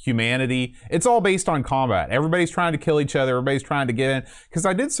 culture, humanity. It's all based on combat. Everybody's trying to kill each other. Everybody's trying to get in. Because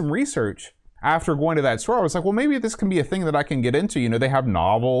I did some research. after going to that store, I was like, well, maybe this can be a thing that I can get into. You know, they have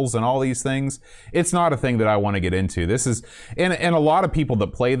novels and all these things. It's not a thing that I want to get into. This is, and a lot of people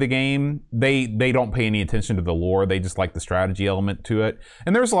that play the game, they don't pay any attention to the lore. They just like the strategy element to it.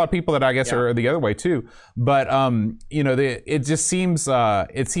 And there's a lot of people that I guess are the other way too. But you know, it just seems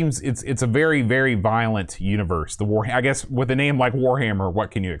it's a very, very violent universe. I guess with a name like Warhammer, what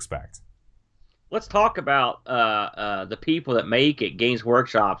can you expect? Let's talk about the people that make it, Games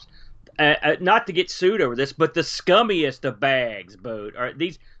Workshops. Not to get sued over this, but the scummiest of bags, Boat.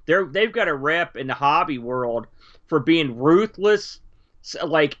 They've got a rep in the hobby world for being ruthless,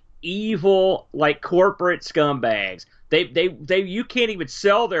 like evil, like corporate scumbags. You can't even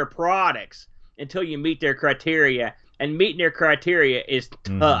sell their products until you meet their criteria, and meeting their criteria is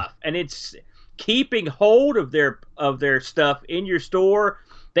tough. And it's keeping hold of their stuff in your store.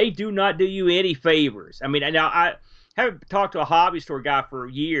 They do not do you any favors. I mean, now I haven't talked to a hobby store guy for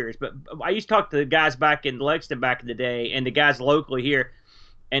years, but I used to talk to the guys back in Lexington back in the day and the guys locally here,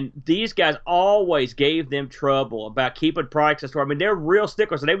 and these guys always gave them trouble about keeping products in the store. I mean, they're real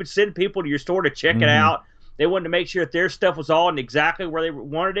stickers, and they would send people to your store to check it out. They wanted to make sure that their stuff was all in exactly where they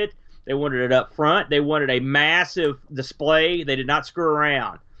wanted it. They wanted it up front. They wanted a massive display. They did not screw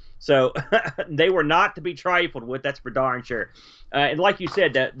around. So they were not to be trifled with. That's for darn sure. And like you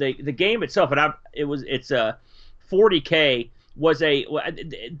said, the game itself, it's a 40K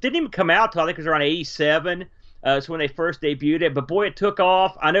it didn't even come out till I think it was around 87. It's when they first debuted it. But boy, it took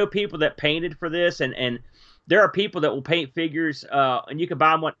off. I know people that painted for this, and there are people that will paint figures, and you can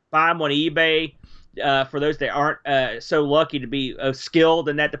buy them on eBay. For those that aren't so lucky to be skilled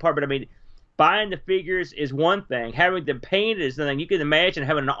in that department, I mean, buying the figures is one thing. Having them painted is another thing. You can imagine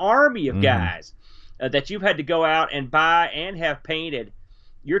having an army of guys that you've had to go out and buy and have painted.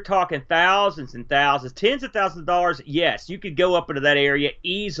 You're talking thousands and thousands, tens of thousands of dollars. Yes, you could go up into that area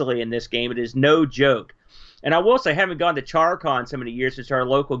easily in this game. It is no joke. And I will say, having gone to CharCon so many years, it's our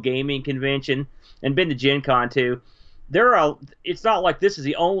local gaming convention, and been to Gen Con too, it's not like this is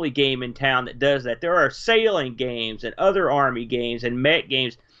the only game in town that does that. There are sailing games and other army games and mech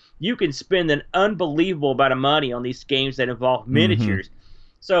games. You can spend an unbelievable amount of money on these games that involve miniatures.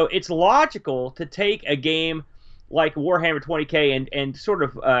 So it's logical to take a game like Warhammer 20K and sort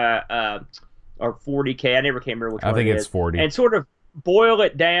of or 40K. I never can remember which one. I think it's 40. And sort of boil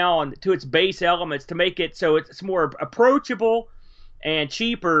it down to its base elements to make it so it's more approachable and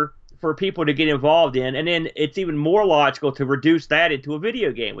cheaper for people to get involved in. And then it's even more logical to reduce that into a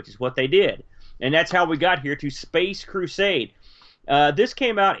video game, which is what they did. And that's how we got here to Space Crusade. This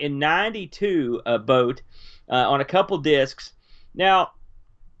came out in '92, Boat, on a couple discs. Now,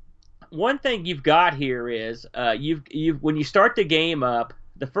 one thing you've got here is when you start the game up,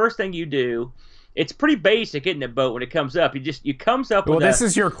 the first thing you do, it's pretty basic, isn't it, Boat? When it comes up, it comes up. Well, this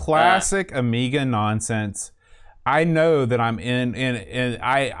is your classic Amiga nonsense. I know that I'm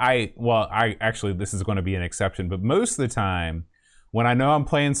I actually, this is going to be an exception, but most of the time, when I know I'm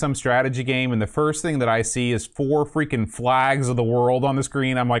playing some strategy game and the first thing that I see is 4 freaking flags of the world on the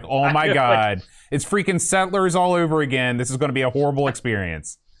screen, I'm like, oh my God, it's freaking Settlers all over again. This is going to be a horrible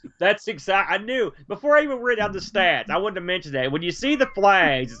experience. That's exactly. I knew before I even read out the stats. I wanted to mention that when you see the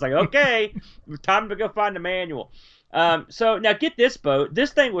flags, it's like, okay, time to go find the manual. So now get this, Boat.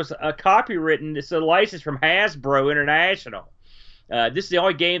 This thing was copywritten. It's a license from Hasbro International. This is the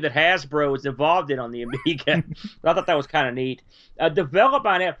only game that Hasbro was involved in on the Amiga. I thought that was kind of neat. Developed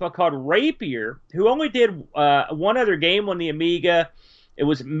by an outfit called Rapier, who only did one other game on the Amiga. It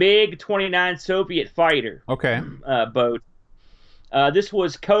was MiG-29 Soviet Fighter. Okay. Boat. This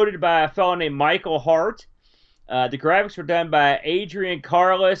was coded by a fellow named Michael Hart. The graphics were done by Adrian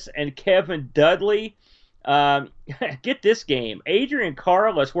Carlos and Kevin Dudley. Get this game. Adrian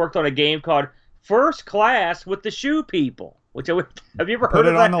Carlos worked on a game called First Class with the Shoe People. Have you ever heard of that? Put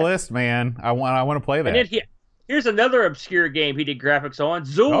it on the list, man. I want to play that. And then here's another obscure game he did graphics on,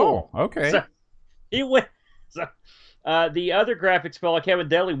 Zool. Oh, okay. So he went. So the other graphics fellow, Kevin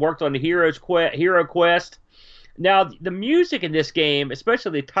Dudley, worked on the Hero Quest. Now, the music in this game,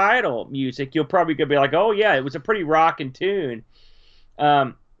 especially the title music, you'll probably be like, oh, yeah, it was a pretty rockin' tune.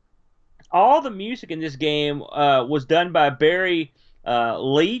 All the music in this game was done by Barry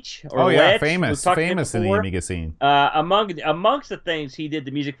Leach. Letch, famous in the Amiga scene. Amongst the things he did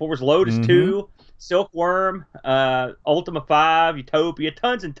the music for was Lotus 2, Silkworm, Ultima 5, Utopia,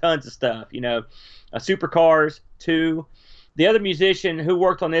 tons and tons of stuff, Supercars 2. The other musician who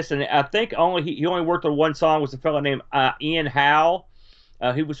worked on this, and I think he only worked on one song, was a fellow named Ian Howe.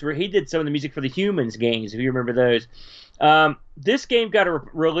 He did some of the music for the Humans games, if you remember those. This game got a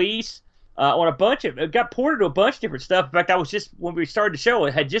release on a bunch of it got ported to a bunch of different stuff. In fact, I was just when we started the show,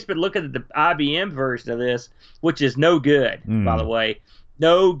 I had just been looking at the IBM version of this, which is no good, by the way,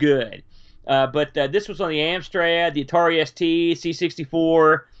 no good. But this was on the Amstrad, the Atari ST,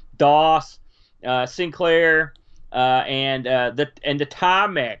 C64, DOS, Sinclair, and the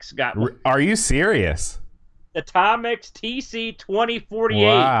Timex got. Are you serious? The Timex TC2048.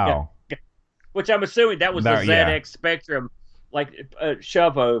 Wow. Which I'm assuming that was the ZX Spectrum,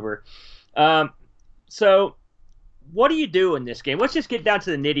 shove over. So, what do you do in this game? Let's just get down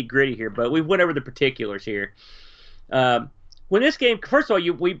to the nitty gritty here, but we went over the particulars here. When this game, first of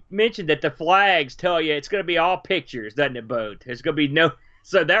all, we mentioned that the flags tell you it's going to be all pictures, doesn't it, Boat? There's going to be no.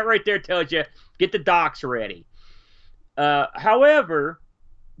 So that right there tells you get the docks ready. However,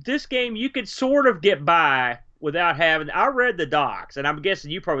 this game you could sort of get by without having. I read the docks, and I'm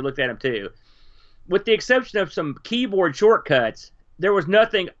guessing you probably looked at them too. With the exception of some keyboard shortcuts, there was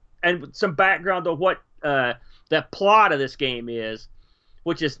nothing, and some background on what the plot of this game is,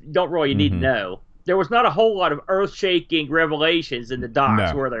 which is don't really need to know. There was not a whole lot of earth-shaking revelations in the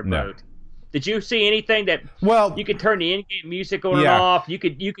docks, were there, Boat? Did you see anything that you could turn the in-game music on and off? You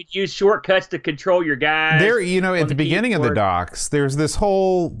could use shortcuts to control your guys. There, at the beginning of the docks, there's this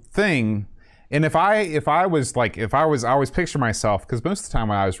whole thing. And if I always picture myself, because most of the time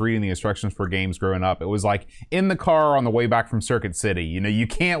when I was reading the instructions for games growing up, it was like in the car on the way back from Circuit City. You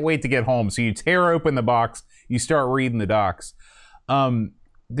can't wait to get home, so you tear open the box, you start reading the docs.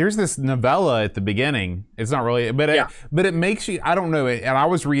 There's this novella at the beginning. It's not really, but it makes you. I don't know. And I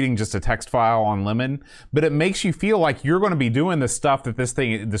was reading just a text file on Lemon, but it makes you feel like you're going to be doing the stuff that this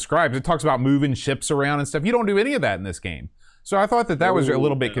thing describes. It talks about moving ships around and stuff. You don't do any of that in this game. So I thought that was a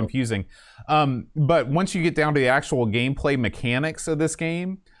little bit confusing. But once you get down to the actual gameplay mechanics of this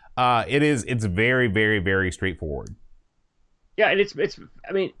game, it's very, very, very straightforward. Yeah, and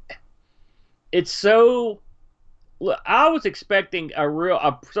it's so. I was expecting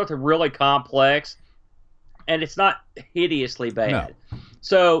something really complex, and it's not hideously bad. No.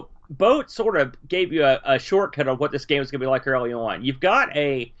 So Boat sort of gave you a shortcut of what this game is going to be like early on. You've got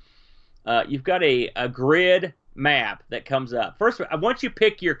a grid map that comes up. First, once you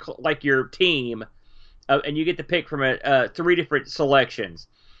pick your team, and you get to pick from 3 different selections.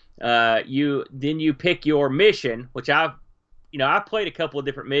 You pick your mission, which I've played a couple of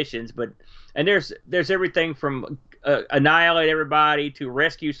different missions, and there's everything from annihilate everybody to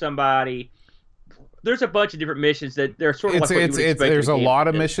rescue somebody. There's a bunch of different missions that they're sort of there's a lot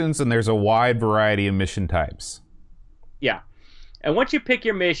of missions, and there's a wide variety of mission types. Yeah. And once you pick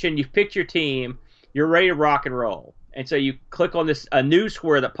your mission, you've picked your team, you're ready to rock and roll. And so you click on a new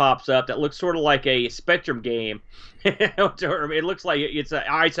square that pops up that looks sort of like a Spectrum game. It looks like it's an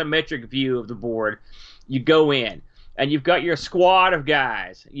isometric view of the board. You go in, and you've got your squad of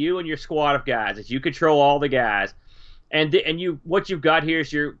guys. You and your squad of guys, as you control all the guys. And what you've got here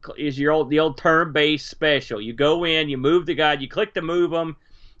is the old turn-based special. You go in, you move the guy, you click to move them,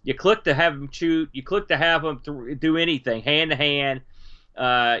 you click to have them shoot, you click to have them do anything, hand to hand,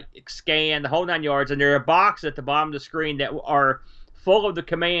 scan, the whole 9 yards. And there are boxes at the bottom of the screen that are full of the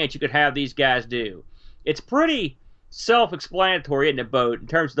commands you could have these guys do. It's pretty self-explanatory, isn't it, Boat, in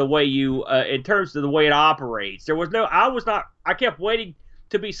terms of the way it operates. I kept waiting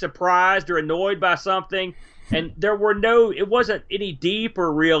to be surprised or annoyed by something. And it wasn't any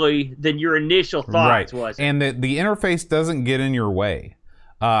deeper really than your initial thoughts, was it? And the interface doesn't get in your way.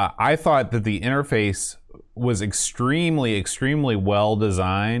 I thought that the interface was extremely, extremely well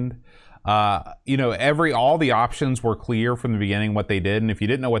designed. All the options were clear from the beginning what they did, and if you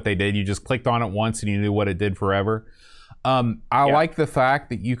didn't know what they did, you just clicked on it once and you knew what it did forever. I like the fact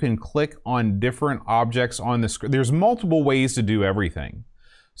that you can click on different objects on the screen. There's multiple ways to do everything.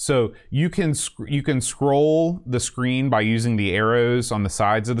 So you can scroll the screen by using the arrows on the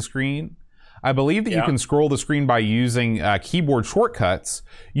sides of the screen. I believe that you can scroll the screen by using keyboard shortcuts.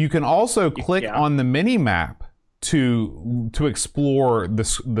 You can also click on the mini map to explore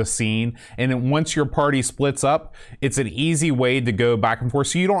the scene, and then once your party splits up, it's an easy way to go back and forth,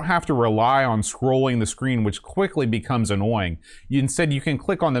 so you don't have to rely on scrolling the screen, which quickly becomes annoying. Instead, you can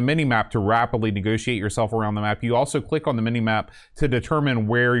click on the mini map to rapidly negotiate yourself around the map. You also click on the mini map to determine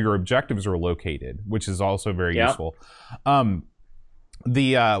where your objectives are located, which is also very useful.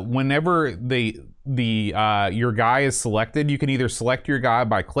 Whenever your guy is selected, you can either select your guy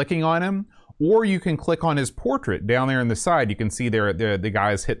by clicking on him, or you can click on his portrait down there on the side. You can see the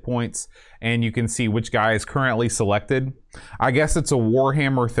guy's hit points, and you can see which guy is currently selected. I guess it's a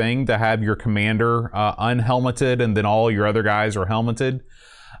Warhammer thing to have your commander unhelmeted, and then all your other guys are helmeted.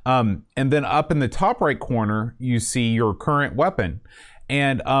 And then up in the top right corner, you see your current weapon.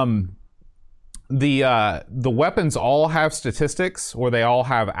 And the weapons all have statistics, or they all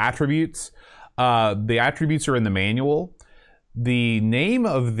have attributes. The attributes are in the manual. The name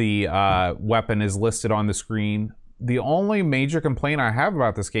of the weapon is listed on the screen. The only major complaint I have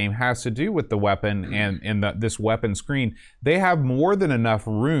about this game has to do with the weapon and this weapon screen. They have more than enough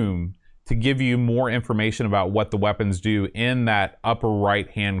room to give you more information about what the weapons do in that upper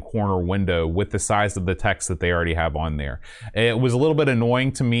right-hand corner window with the size of the text that they already have on there. It was a little bit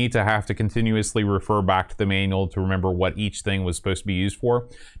annoying to me to have to continuously refer back to the manual to remember what each thing was supposed to be used for.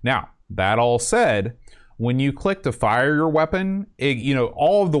 Now, that all said, when you click to fire your weapon,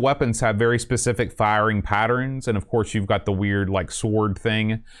 all of the weapons have very specific firing patterns, and of course you've got the weird like sword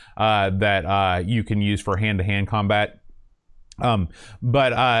thing that you can use for hand-to-hand combat.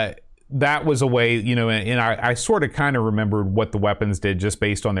 That was a way, and I sort of kind of remembered what the weapons did just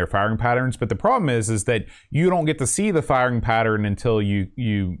based on their firing patterns. But the problem is that you don't get to see the firing pattern until you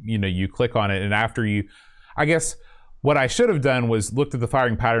click on it, and after I guess. What I should have done was looked at the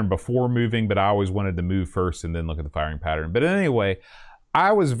firing pattern before moving, but I always wanted to move first and then look at the firing pattern. But anyway,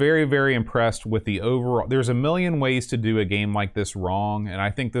 I was very, very impressed with the overall. There's a million ways to do a game like this wrong, and I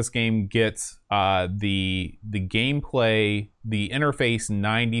think this game gets the gameplay, the interface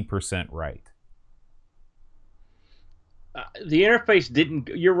 90% right. The interface didn't.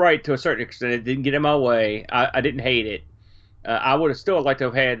 You're right to a certain extent. It didn't get in my way. I didn't hate it. I would have still liked to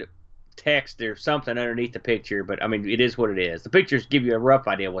have had text or something underneath the picture, but I mean, it is what it is. The pictures give you a rough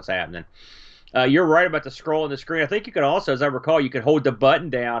idea of what's happening. You're right about the scroll on the screen. I think you could also, as I recall, you could hold the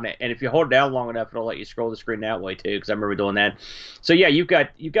button down, and if you hold it down long enough, it'll let you scroll the screen that way too. Because I remember doing that. So yeah, you've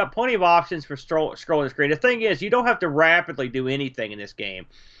got plenty of options for scrolling the screen. The thing is, you don't have to rapidly do anything in this game.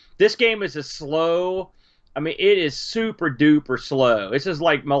 This game is a slow. I mean, it is super duper slow. It's just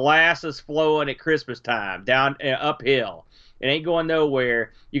like molasses flowing at Christmas time down uphill. It ain't going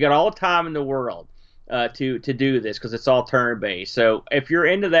nowhere. You got all the time in the world to do this because it's all turn based. So if you're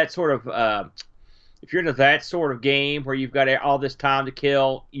into that sort of game where you've got all this time to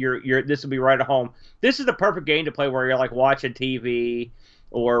kill, this will be right at home. This is the perfect game to play where you're like watching TV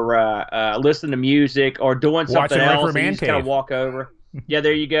or listening to music or doing something else. And you just kind of walk over. Yeah,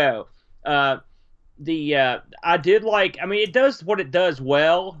 there you go. I did like. I mean, it does what it does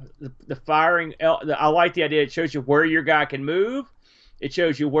well. The firing. I like the idea. It shows you where your guy can move. It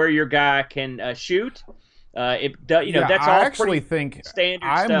shows you where your guy can shoot. That's all. I actually think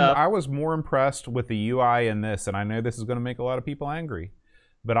standard stuff. I was more impressed with the UI in this, and I know this is going to make a lot of people angry,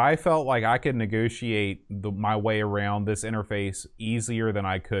 but I felt like I could negotiate my way around this interface easier than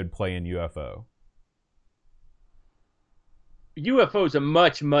I could play in UFO. UFO is a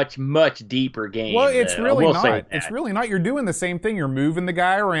much, much, much deeper game. Well, it's really not. It's really not. You're doing the same thing. You're moving the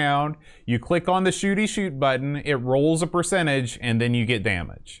guy around. You click on the shooty shoot button. It rolls a percentage, and then you get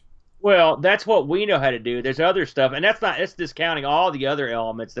damage. Well, that's what we know how to do. There's other stuff, and that's discounting all the other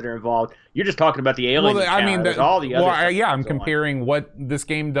elements that are involved. You're just talking about the alien. Well, I mean, all the other. Well, yeah, I'm comparing what this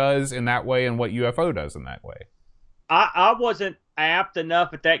game does in that way and what UFO does in that way. I wasn't apt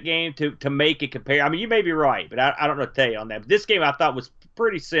enough at that game to make it compare. I mean, you may be right, but I don't know what to tell you on that. But this game I thought was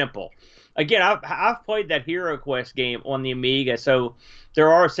pretty simple. Again, I've played that Hero Quest game on the Amiga, so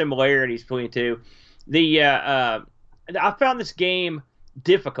there are similarities between the two. I found this game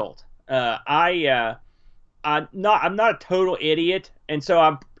difficult. I'm not a total idiot, and so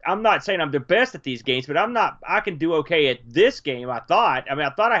I'm not saying I'm the best at these games, but I can do okay at this game. I thought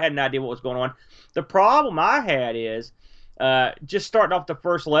I had an idea what was going on. The problem I had is just starting off the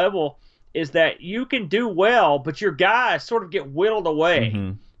first level is that you can do well, but your guys sort of get whittled away.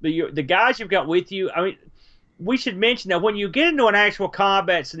 Mm-hmm. The guys you've got with you, I mean, we should mention that when you get into an actual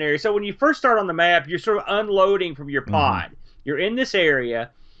combat scenario, so when you first start on the map, you're sort of unloading from your pod. Mm-hmm. You're in this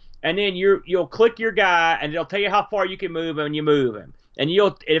area, and then you'll click your guy, and it'll tell you how far you can move him, and you move him. And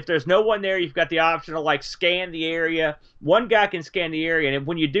if there's no one there, you've got the option to like scan the area. One guy can scan the area, and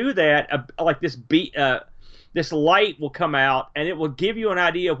when you do that, this light will come out, and it will give you an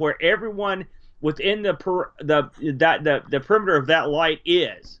idea of where everyone within the perimeter of that light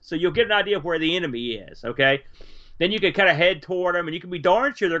is. So you'll get an idea of where the enemy is. Okay, then you can kind of head toward them, and you can be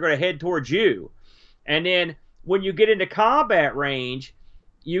darn sure they're going to head towards you. And then when you get into combat range,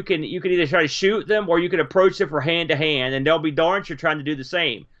 you can either try to shoot them or you can approach them for hand to hand, and they'll be darn sure trying to do the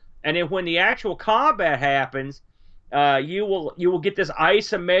same. And then when the actual combat happens, you will get this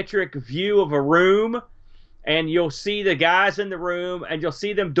isometric view of a room, and you'll see the guys in the room, and you'll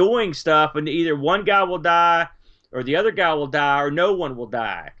see them doing stuff, and either one guy will die, or the other guy will die, or no one will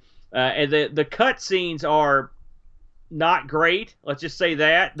die. And the cut scenes are not great. Let's just say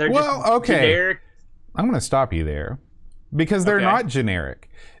that they're just generic. I'm going to stop you there. because they're not generic.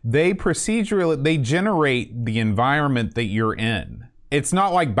 They generate the environment that you're in. It's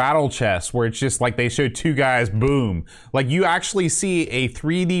not like Battle Chess where it's just like they show two guys, boom. Like you actually see a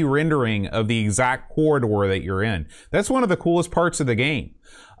 3D rendering of the exact corridor that you're in. That's one of the coolest parts of the game.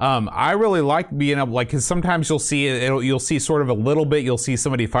 I really like being able, like, because sometimes you'll see you'll see sort of a little bit, you'll see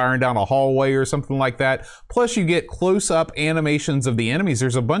somebody firing down a hallway or something like that. Plus, you get close-up animations of the enemies.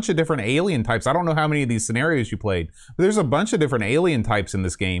 There's a bunch of different alien types. I don't know how many of these scenarios you played, but there's a bunch of different alien types in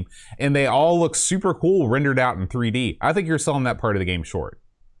this game, and they all look super cool rendered out in 3D. I think you're selling that part of the game short.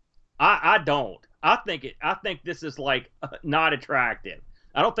 I don't. I think this is like not attractive.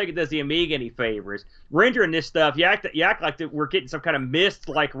 I don't think it does the Amiga any favors. Rendering this stuff, you act like that we're getting some kind of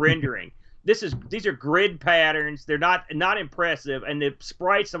mist-like rendering. These are grid patterns. They're not impressive, and the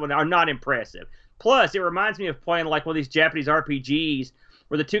sprites are not impressive. Plus, it reminds me of playing like one of these Japanese RPGs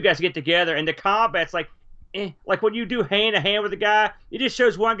where the two guys get together and the combat's like when you do hand to hand with a guy, it just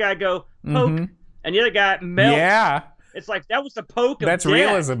shows one guy go poke and the other guy melts. Yeah. It's like that was the poke of That's death,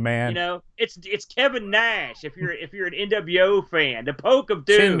 realism, man. You know, it's Kevin Nash. If you're an NWO fan, the poke of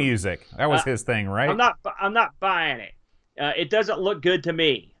doom. Chin music. That was his thing, right? I'm not buying it. It doesn't look good to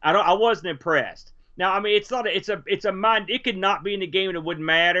me. I wasn't impressed. Now, I mean, it's a mind. It could not be in the game and it wouldn't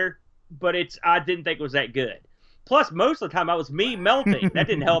matter. But I didn't think it was that good. Plus, most of the time, I was me melting. That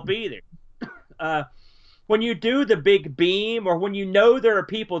didn't help either. When you do the big beam, or when you know there are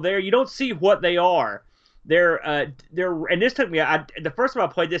people there, you don't see what they are. They're and this took me. The first time I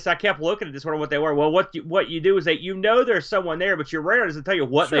played this, I kept looking at this, wondering what they were. Well, what you do is that you know there's someone there, but your radar doesn't tell you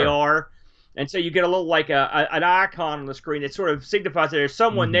what they are, and so you get a little like an icon on the screen that sort of signifies that there's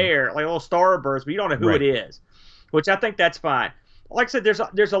someone there, like a little starburst, but you don't know who it is, which I think that's fine. Like I said,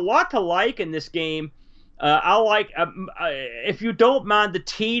 there's a lot to like in this game. I like if you don't mind the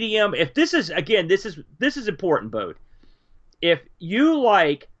tedium. If this is important, Bode. If you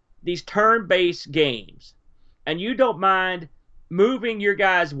like these turn-based games, and you don't mind moving your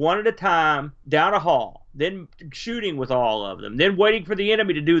guys one at a time down a hall, then shooting with all of them, then waiting for the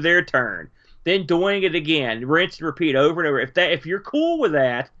enemy to do their turn, then doing it again, rinse and repeat over and over. If you're cool with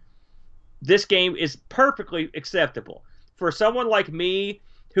that, this game is perfectly acceptable. For someone like me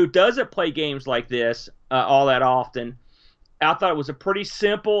who doesn't play games like this all that often, I thought it was a pretty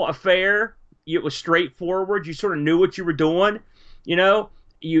simple affair. It was straightforward. You sort of knew what you were doing, you know.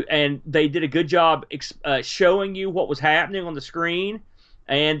 And they did a good job showing you what was happening on the screen,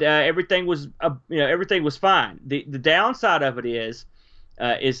 and everything was fine. The downside of it is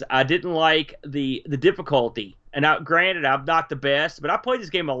I didn't like the difficulty. And granted, I'm not the best, but I played this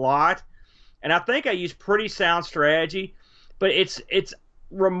game a lot, and I think I used pretty sound strategy. But it's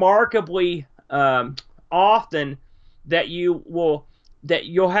remarkably often that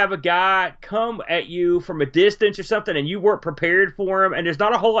you'll have a guy come at you from a distance or something, and you weren't prepared for him, and there's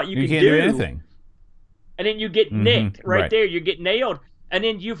not a whole lot you can do. You can't do anything. And then you get nicked right there. You get nailed, and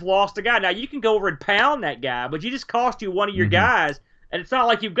then you've lost a guy. Now, you can go over and pound that guy, but you just cost you one of your guys, and it's not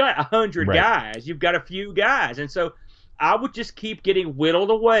like you've got 100 guys. You've got a few guys. And so I would just keep getting whittled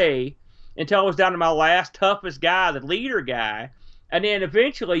away until I was down to my last toughest guy, the leader guy. And then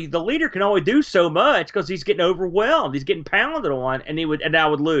eventually, the leader can only do so much because he's getting overwhelmed. He's getting pounded on, and I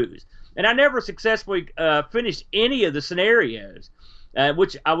would lose. And I never successfully finished any of the scenarios,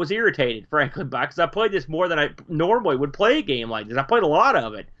 which I was irritated, frankly, by, because I played this more than I normally would play a game like this. I played a lot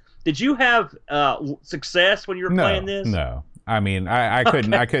of it. Did you have success when you were playing this? No. I mean, I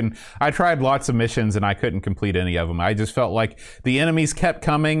couldn't. I tried lots of missions, and I couldn't complete any of them. I just felt like the enemies kept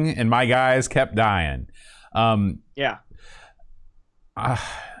coming, and my guys kept dying. Yeah.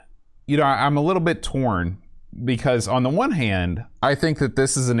 I'm a little bit torn because on the one hand, I think that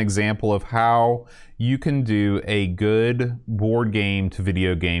this is an example of how you can do a good board game to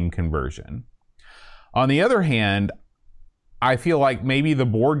video game conversion. On the other hand, I feel like maybe the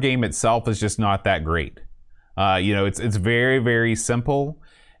board game itself is just not that great. It's very, very simple.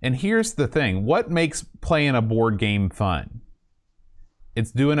 And here's the thing. What makes playing a board game fun?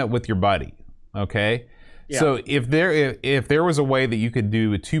 It's doing it with your buddy, okay? Yeah. So if there was a way that you could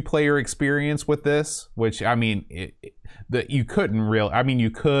do a 2-player experience with this, which I mean, you couldn't really. I mean,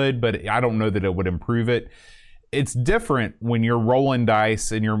 you could, but I don't know that it would improve it. It's different when you're rolling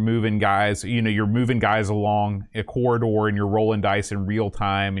dice and you're moving guys. You're moving guys along a corridor and you're rolling dice in real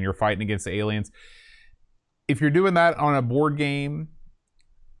time and you're fighting against the aliens. If you're doing that on a board game,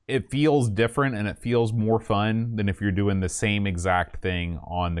 it feels different and it feels more fun than if you're doing the same exact thing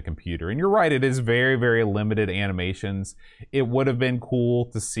on the computer. And you're right, it is very, very limited animations. It would have been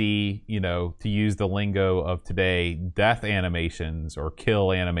cool to see, to use the lingo of today, death animations or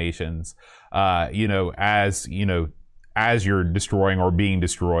kill animations, as you're destroying or being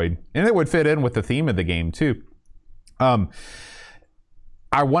destroyed. And it would fit in with the theme of the game too.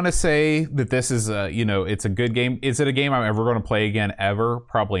 I want to say that this is it's a good game. Is it a game I'm ever going to play again ever?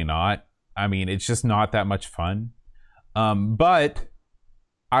 Probably not. I mean, it's just not that much fun. But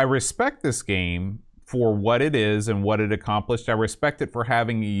I respect this game for what it is and what it accomplished. I respect it for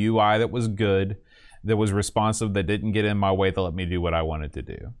having a UI that was good, that was responsive, that didn't get in my way, that let me do what I wanted to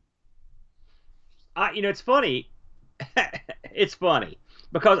do. It's funny. It's funny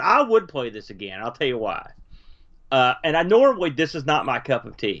because I would play this again. I'll tell you why. And normally this is not my cup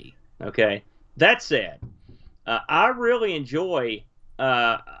of tea. Okay. That said, I really enjoy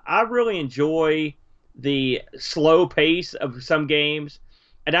the slow pace of some games,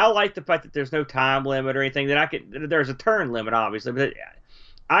 and I like the fact that there's no time limit or anything. There's a turn limit, obviously, but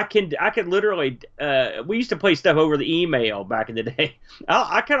I can literally. We used to play stuff over the email back in the day.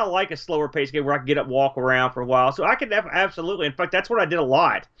 I kind of like a slower pace game where I can get up, walk around for a while. So I could absolutely. In fact, that's what I did a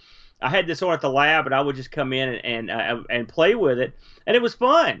lot. I had this on at the lab, and I would just come in and play with it, and it was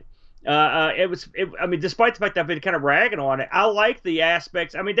fun. I mean, despite the fact that I've been kind of ragging on it, I like the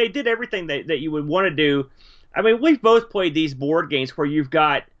aspects. I mean, they did everything that you would want to do. I mean, we've both played these board games where you've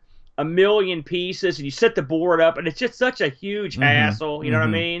got a million pieces and you set the board up, and it's just such a huge hassle. You know what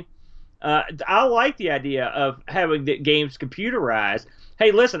I mean? I like the idea of having the games computerized.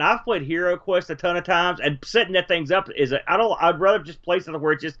 Hey, listen, I've played Hero Quest a ton of times, and setting that things up I'd rather just play something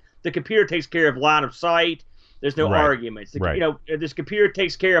where it's just the computer takes care of line of sight. There's no arguments. This computer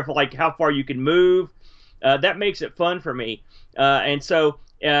takes care of like how far you can move. That makes it fun for me. And so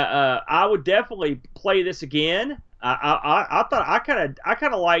I would definitely play this again. I thought I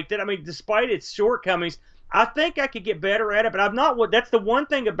kind of liked it. I mean, despite its shortcomings, I think I could get better at it. But I'm not. That's the one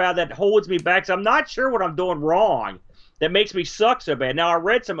thing about that holds me back. So I'm not sure what I'm doing wrong that makes me suck so bad. Now, I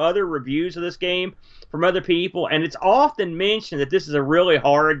read some other reviews of this game from other people, and it's often mentioned that this is a really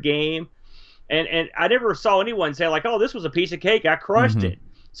hard game. And I never saw anyone say like, "Oh, this was a piece of cake. I crushed it."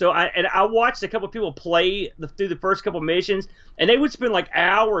 So I watched a couple of people play through the first couple of missions, and they would spend like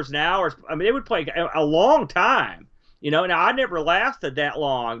hours and hours. I mean, they would play a long time. Now I never lasted that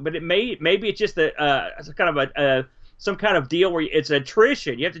long, but maybe it's just some kind of deal where it's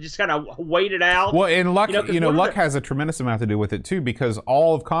attrition. You have to just kind of wait it out. Well, and luck, luck has a tremendous amount to do with it too, because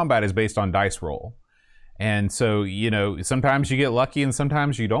all of combat is based on dice roll, and so sometimes you get lucky and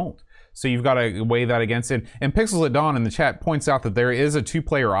sometimes you don't. So you've got to weigh that against it. And Pixels at Dawn in the chat points out that there is a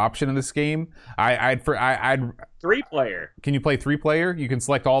 2-player option in this game. I'd 3-player. Can you play 3-player? You can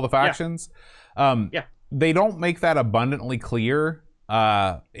select all the factions. Yeah. They don't make that abundantly clear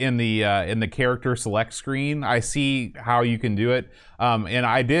in the character select screen. I see how you can do it, and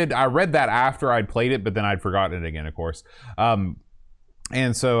I read that after I'd played it, but then I'd forgotten it again, of course.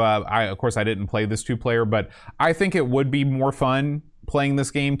 And so I didn't play this 2-player, but I think it would be more fun playing this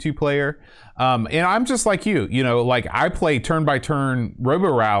game 2-player. And I'm just like you, like I play turn-by-turn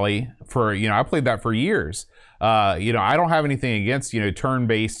Robo Rally for, I played that for years. I don't have anything against,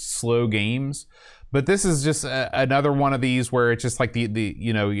 turn-based slow games, but this is just another one of these where it's just like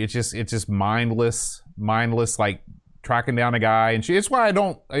it's just mindless, like tracking down a guy. And it's why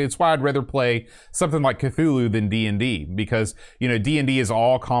I'd rather play something like Cthulhu than D&D, because, D&D is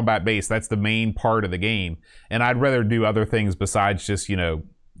all combat based. That's the main part of the game. And I'd rather do other things besides just,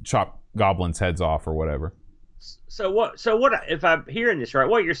 chop goblins' heads off or whatever. So what, if I'm hearing this right,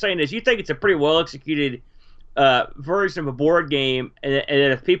 what you're saying is you think it's a pretty well executed version of a board game, and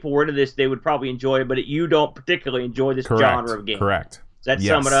if people were into this, they would probably enjoy it, but you don't particularly enjoy this genre of game. Correct. Does that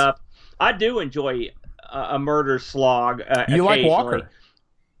sum it up? I do enjoy a murder slog. You like Walker?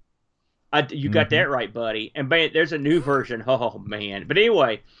 You got that right, buddy. And man, there's a new version. Oh man! But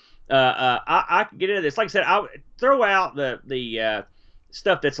anyway, I can get into this. Like I said, I throw out the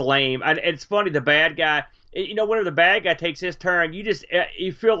stuff that's lame. It's funny. The bad guy. Whenever the bad guy takes his turn,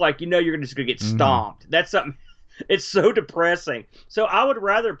 you feel like you're just gonna get stomped. That's something. It's so depressing. So I would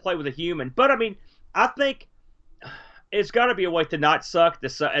rather play with a human. But I mean, I think it's got to be a way to not suck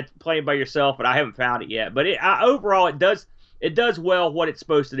at playing by yourself, but I haven't found it yet. But overall, it does well what it's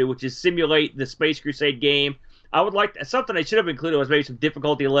supposed to do, which is simulate the Space Crusade game. I would like something they should have included was maybe some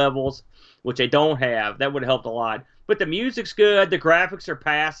difficulty levels, which they don't have. That would have helped a lot. But the music's good, the graphics are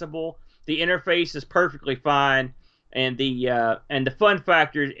passable, the interface is perfectly fine, and the fun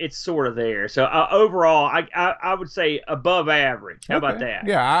factor, it's sort of there. So overall, I would say above average. How about that?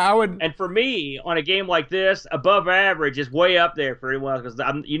 Yeah, I would. And for me, on a game like this, above average is way up there for anyone, because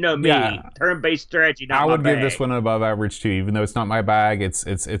me, turn-based strategy. Not I would my give bag. this one an above average too, even though it's not my bag. It's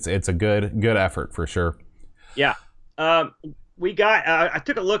a good effort for sure. Yeah. We got. I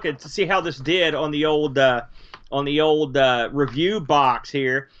took a look to see how this did on the old on the old review box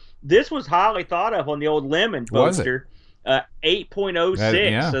here. This was highly thought of on the old Lemon poster.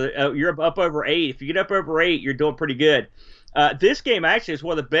 8.06. Yeah. So you're up over 8. If you get up over 8, you're doing pretty good. This game actually is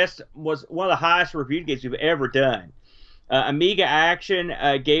one of the highest reviewed games we've ever done. Amiga Action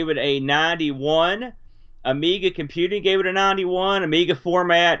gave it a 91. Amiga Computing gave it a 91. Amiga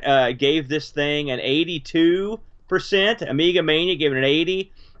Format gave this thing an 82%. Amiga Mania gave it an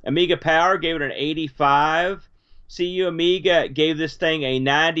 80. Amiga Power gave it an 85. CU Amiga gave this thing a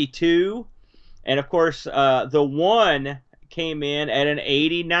 92. And, of course, the one came in at an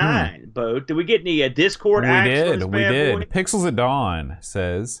 89. Bo, did we get any Discord action? We did. Pixels at Dawn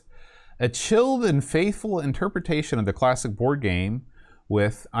says, a chilled and faithful interpretation of the classic board game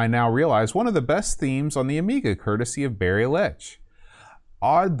with, I now realize, one of the best themes on the Amiga, courtesy of Barry Letch.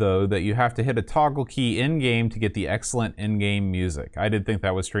 Odd, though, that you have to hit a toggle key in-game to get the excellent in-game music. I did think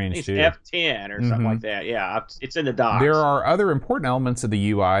that was strange, too. F10 or something like that. Yeah, it's in the docs. There are other important elements of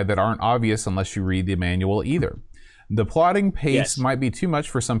the UI that aren't obvious unless you read the manual either. The plotting pace might be too much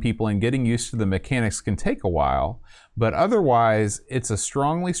for some people, and getting used to the mechanics can take a while, but otherwise, it's a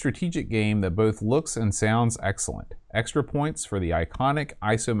strongly strategic game that both looks and sounds excellent. Extra points for the iconic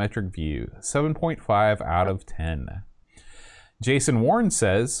isometric view. 7.5 out of 10. Jason Warren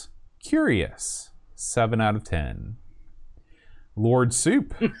says, curious. 7 out of 10. Lord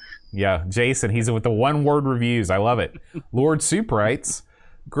Soup. Yeah, Jason, he's with the one-word reviews. I love it. Lord Soup writes,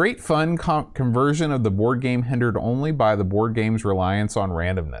 great fun conversion of the board game hindered only by the board game's reliance on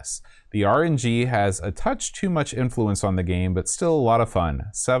randomness. The RNG has a touch too much influence on the game, but still a lot of fun.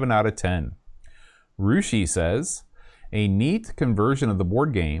 7 out of 10. Rushi says, a neat conversion of the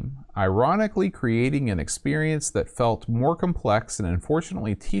board game, ironically creating an experience that felt more complex and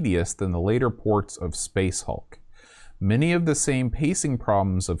unfortunately tedious than the later ports of Space Hulk. Many of the same pacing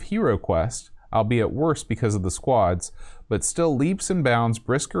problems of Hero Quest, albeit worse because of the squads, but still leaps and bounds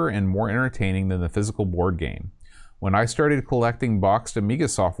brisker and more entertaining than the physical board game. When I started collecting boxed Amiga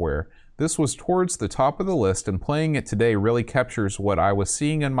software, this was towards the top of the list, and playing it today really captures what I was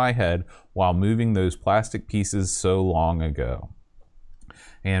seeing in my head while moving those plastic pieces so long ago.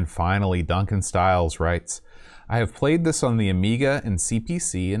 And finally, Duncan Stiles writes, I have played this on the Amiga and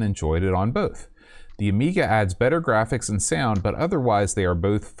CPC and enjoyed it on both. The Amiga adds better graphics and sound, but otherwise they are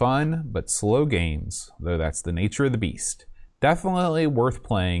both fun but slow games, though that's the nature of the beast. Definitely worth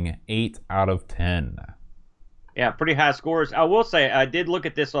playing. 8 out of 10. Yeah, pretty high scores. I will say, I did look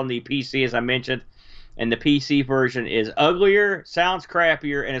at this on the PC, as I mentioned, and the PC version is uglier, sounds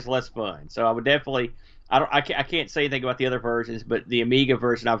crappier, and is less fun. So I would definitely, I can't say anything about the other versions, but the Amiga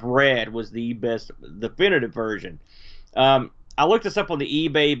version I've read was the best, definitive version. I looked this up on the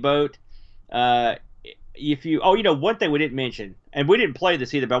eBay boat. One thing we didn't mention, and we didn't play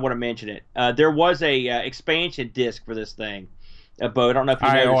this either, but I want to mention it. There was a expansion disc for this thing. Bo, I don't know if you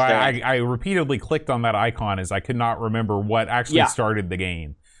noticed that. I repeatedly clicked on that icon as I could not remember what actually started the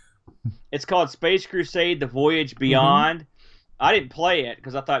game. It's called Space Crusade: The Voyage Beyond. I didn't play it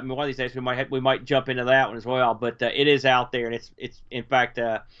because I thought one of these days we might jump into that one as well. But it is out there, and it's in fact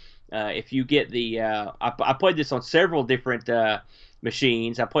if you get the I played this on several different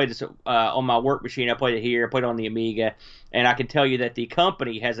machines. I played this on my work machine. I played it here. I played it on the Amiga, and I can tell you that the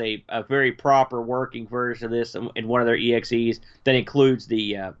company has a very proper working version of this in one of their EXEs that includes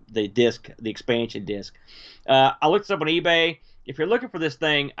the disc, the expansion disc. I looked this up on eBay. If you're looking for this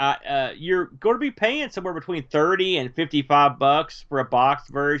thing, you're going to be paying somewhere between $30 and $55 for a boxed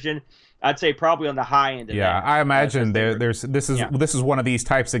version. I'd say probably on the high end of that. Yeah, I imagine this is one of these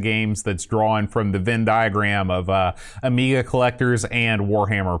types of games that's drawn from the Venn diagram of Amiga collectors and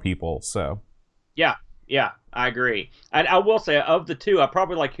Warhammer people. So, yeah, I agree. And I will say, of the two, I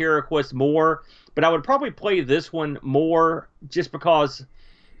probably like Hero Quest more, but I would probably play this one more just because,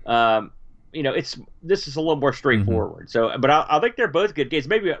 this is a little more straightforward. So, but I think they're both good games.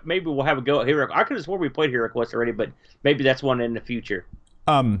 Maybe we'll have a go at Hero. I could have sworn we played Hero Quest already, but maybe that's one in the future.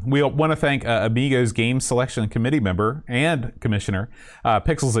 We want to thank Amigo's Game Selection Committee member and Commissioner,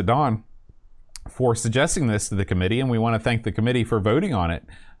 Pixels at Dawn, for suggesting this to the committee, and we want to thank the committee for voting on it.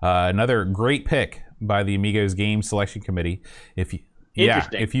 Another great pick by the Amigo's Game Selection Committee. If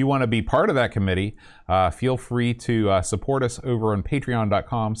you want to be part of that committee, feel free to support us over on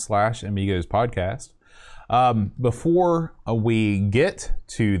patreon.com/Amigos Podcast. Before we get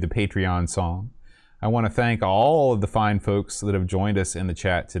to the Patreon song, I want to thank all of the fine folks that have joined us in the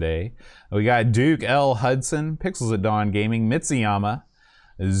chat today. We got Duke L. Hudson, Pixels at Dawn Gaming, Mitsuyama,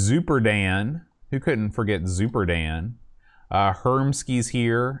 Zuperdan, who couldn't forget Zuperdan, Hermski's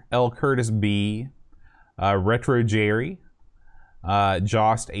here, L. Curtis B, Retro Jerry,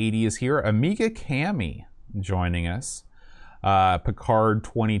 Jost80 is here, Amiga Cami, joining us. Picard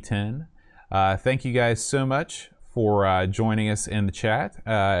 2010. Thank you guys so much for joining us in the chat.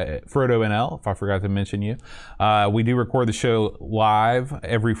 Frodo NL, if I forgot to mention you. We do record the show live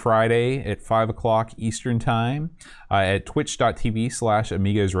every Friday at 5 o'clock Eastern Time at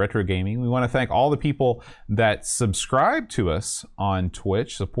twitch.tv/Amigos Retro Gaming. We want to thank all the people that subscribe to us on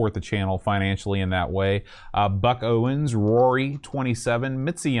Twitch, support the channel financially in that way. Buck Owens, Rory27,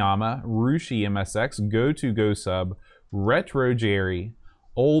 Mitsuyama, Rushi MSX, Go2GoSub, Retro Jerry,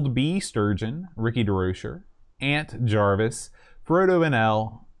 Old B Sturgeon, Ricky DeRocher, Ant Jarvis, Frodo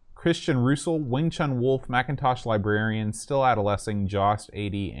NL, Christian Russell, Wing Chun Wolf, Macintosh Librarian, Still Adolescing, Jost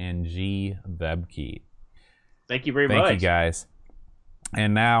 80, and G Vebke. Thank you very much. Thank you, guys.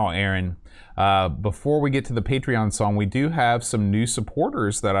 And now, Aaron, before we get to the Patreon song, we do have some new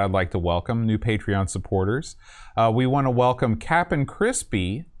supporters that I'd like to welcome, new Patreon supporters. We want to welcome Cap'n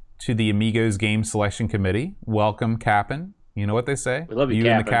Crispy to the Amigos Game Selection Committee. Welcome, Cap'n. You know what they say? We love you, You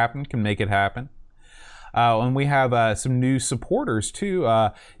Cap'n. and the Cap'n can make it happen. And we have some new supporters, too.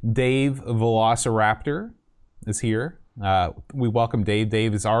 Dave Velociraptor is here. We welcome Dave.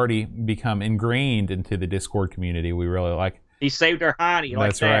 Dave has already become ingrained into the Discord community. We really like. He saved our honey.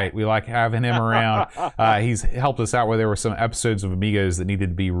 That's right. We like having him around. He's helped us out where there were some episodes of Amigos that needed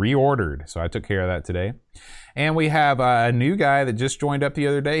to be reordered. So I took care of that today. And we have a new guy that just joined up the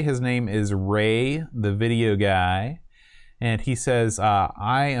other day. His name is Ray, the video guy. And he says,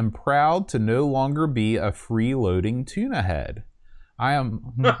 I am proud to no longer be a freeloading tuna head. I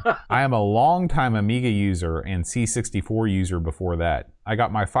am a longtime Amiga user and C64 user before that. I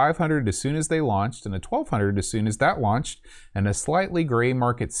got my 500 as soon as they launched, and a 1200 as soon as that launched, and a slightly gray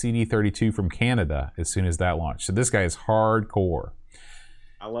market CD32 from Canada as soon as that launched. So this guy is hardcore.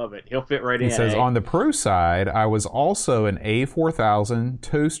 I love it. He'll fit right in. He says, on the pro side, I was also an A4000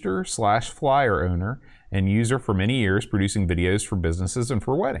 toaster/flyer owner and user for many years, producing videos for businesses and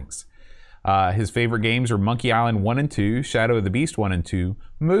for weddings. His favorite games are Monkey Island 1 and 2, Shadow of the Beast 1 and 2,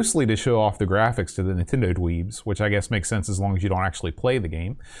 mostly to show off the graphics to the Nintendo dweebs, which I guess makes sense as long as you don't actually play the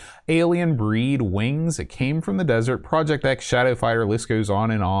game. Alien Breed, Wings, It Came from the Desert, Project X, Shadow Fighter, list goes on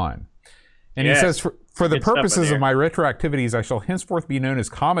and on. And yes. He says, for the Good stuff in purposes there. of my retro activities, I shall henceforth be known as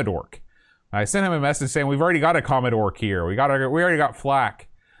Commodore. I sent him a message saying, we've already got a Commodore here. We already got Flack,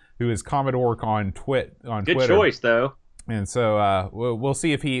 who is Commodore on Twitter. Good choice, though. And so we'll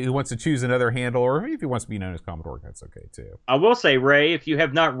see if he wants to choose another handle, or if he wants to be known as Commodore, that's okay, too. I will say, Ray, if you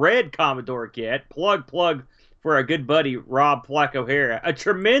have not read Commodore yet, plug for our good buddy, Rob Flack O'Hara. A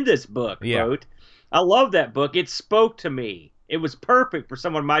tremendous book, quote. I love that book. It spoke to me. It was perfect for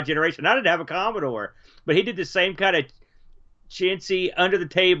someone my generation. I didn't have a Commodore, but he did the same kind of chintzy,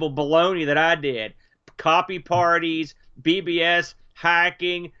 under-the-table baloney that I did. Copy parties, BBS,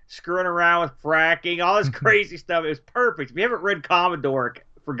 hacking, screwing around with fracking, all this crazy stuff. It was perfect. If you haven't read Commodore,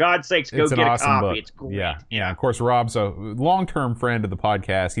 for God's sakes, go It's an get awesome a copy. book. It's great. Yeah. Of course, Rob's a long-term friend of the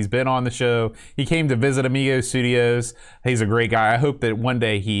podcast. He's been on the show. He came to visit Amigo Studios. He's a great guy. I hope that one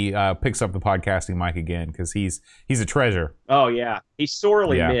day he picks up the podcasting mic again, because he's a treasure. Oh, yeah. He's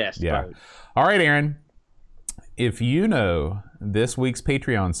sorely missed. Yeah. Folks. All right, Aaron. If you know this week's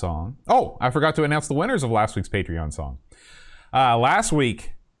Patreon song... Oh, I forgot to announce the winners of last week's Patreon song. Last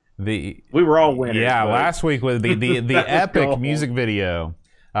week... We were all winners. Yeah, folks. last week was the epic cool. music video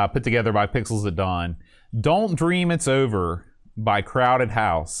put together by Pixels at Dawn. Don't Dream It's Over by Crowded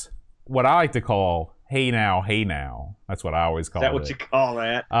House. What I like to call Hey Now, Hey Now. That's what I always call it. Is that what you call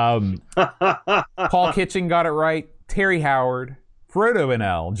that? Paul Kitchen got it right. Terry Howard, Frodo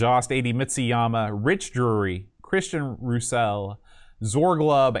NL, Jost 80 Mitsuyama, Rich Drury, Christian Roussel,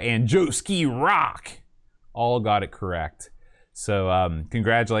 Zorglub, and Joe Ski Rock all got it correct. So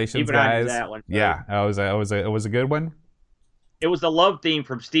congratulations, Keep an eye on guys. that one, yeah, it was a good one. It was the love theme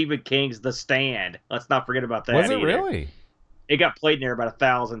from Stephen King's The Stand. Let's not forget about that. Was it either. really? It got played in there about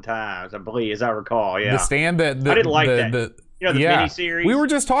 1,000 times, I believe, as I recall. Yeah. The Stand I didn't like that. The miniseries. We were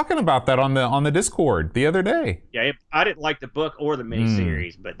just talking about that on the Discord the other day. Yeah, I didn't like the book or the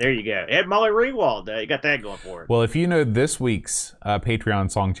miniseries, but there you go. It had Molly Ringwald. You got that going for it. Well, if you know this week's Patreon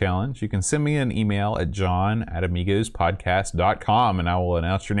song challenge, you can send me an email at john@amigospodcast.com, and I will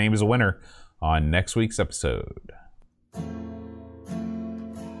announce your name as a winner on next week's episode.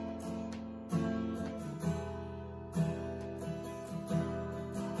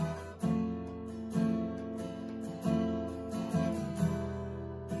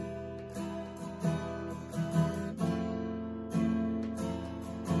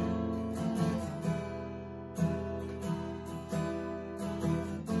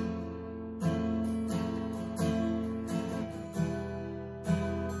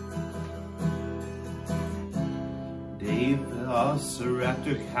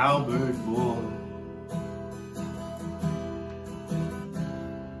 Velociraptor cowbird boy.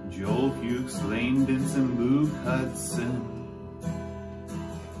 Joel Hughes, Lane Denson, Luke Hudson.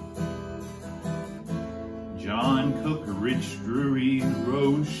 John Cook, Rich Drury,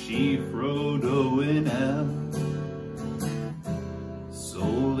 Roshi, Frodo, and M.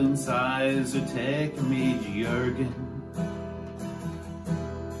 Soul Incisor, Tech Mage, Jurgen.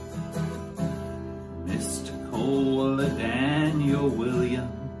 Mystical, Daniel Williams.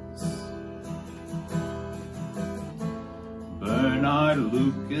 Bernard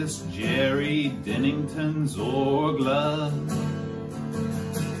Lucas, Jerry Dennington, Zorgla.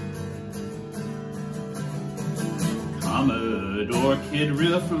 Commodore Kid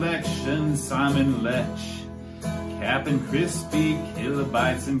Reflection, Simon Lech. Cap'n Crispy,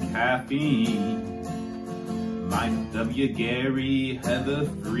 Kilobytes and Caffeine. Mike W. Gary, Heather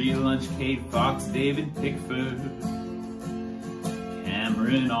Free Lunch, Kate Fox, David Pickford.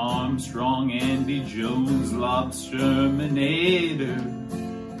 Cameron Armstrong, Andy Jones, Lobsterminator.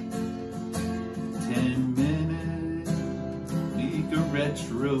 10 Minute League of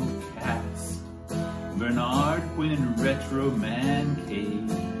Retro Cast. Bernard Quinn, Retro Man Cave.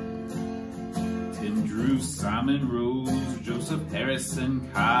 Tim Drew, Simon Rose, Joseph Harrison,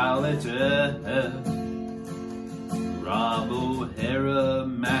 Kyle Etta. Rob O'Hara,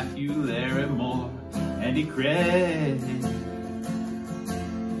 Matthew Larimore, Andy Craig.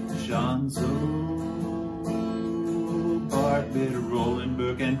 Sean Zoe, Bartlett,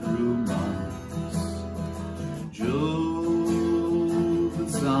 Rolenberg, and Drew Mars. Joe the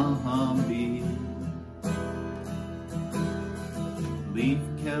Zombie. Leaf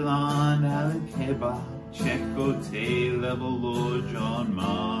Kellan, Alan Kebab, Checo Taylor, Lord John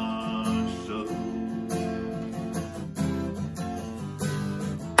Marshall.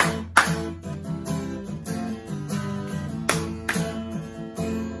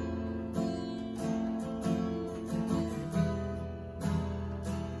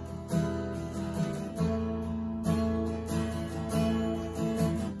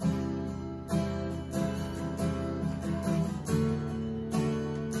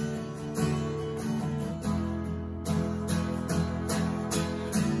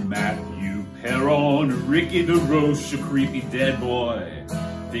 Ricky DeRoche, a creepy dead boy.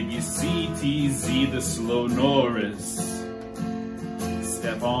 Figgy CTZ, the slow Norris.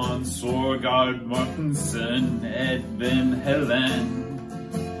 Stefan Sorgard Martinson, Edvin Helen.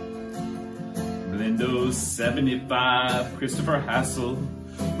 Blindo 75, Christopher Hassel.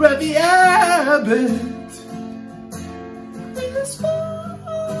 Ravi Abbott.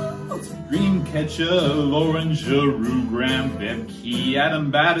 Dreamcatcher, Lauren Giroux, Graham Bebke,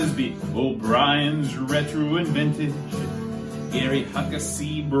 Adam Battersby, O'Brien's Retro and Vintage, Gary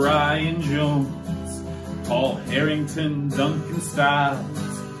Huckasee, Brian Jones, Paul Harrington, Duncan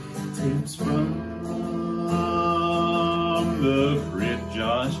Stiles, tapes from the Crypt,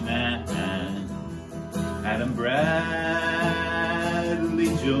 Josh Nan, Adam Bradley,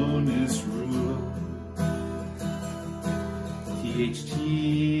 Jonas Rulo, THT,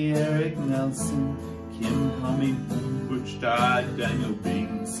 Eric Nelson, Kim Humming, Butch Dodd, Daniel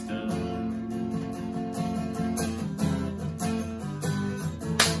Bingston.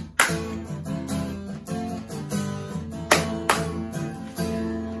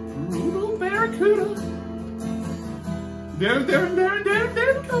 Rudo Barracuda. There it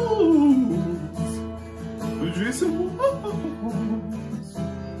goes. Jason Walls.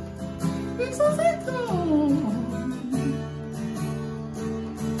 This is it though.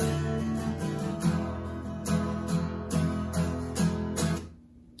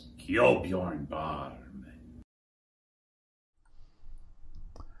 Bjorn Barm.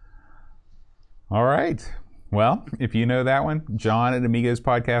 All right. Well, if you know that one, John at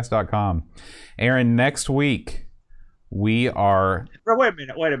AmigosPodcast.com. Aaron, next week we are. Wait a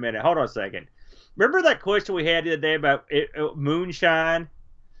minute. Hold on a second. Remember that question we had the other day about moonshine?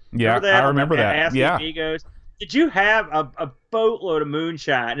 Yeah, I remember that. Yeah. Amigos? Did you have a boatload of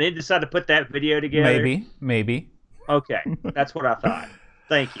moonshine and then decide to put that video together? Maybe. Okay, that's what I thought.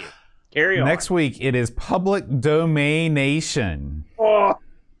 Thank you. Carry on. Next week, it is Public Domaination. Oh,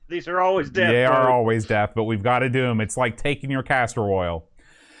 these are always death. They are always death, but we've got to do them. It's like taking your castor oil.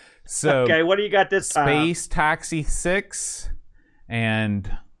 So, okay, what do you got this time? Space Taxi 6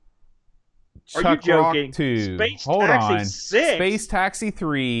 and Chuck Rock 2. Hold on. 6? Space Taxi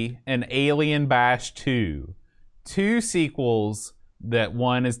 3 and Alien Bash 2. 2 sequels that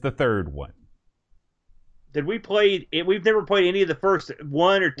one is the third one. Did we play it? We've never played any of the first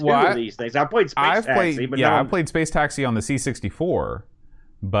one or two of these things. I played Space Taxi. I played Space Taxi on the C64.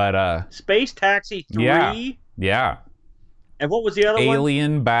 But Space Taxi 3? Yeah. And what was the other one?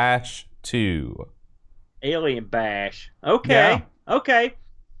 Alien Bash 2. Alien Bash. Okay. Yeah. Okay.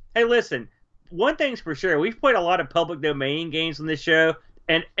 Hey, listen. One thing's for sure. We've played a lot of public domain games on this show,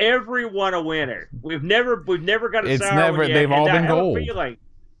 and every one a winner. We've never got a sour one yet. They've all been gold.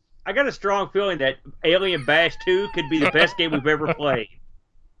 I got a strong feeling that Alien Bash 2 could be the best game we've ever played.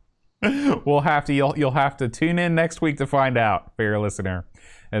 You'll have to tune in next week to find out, fair listener,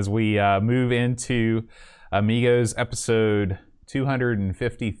 as we move into Amigos episode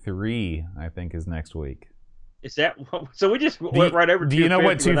 253, I think, is next week. Is that so? We just went right over. Do you know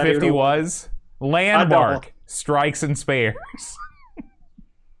what 250 was? Landmark Strikes and Spares.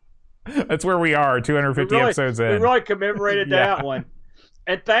 That's where we are. 250 episodes in. We really commemorated that one.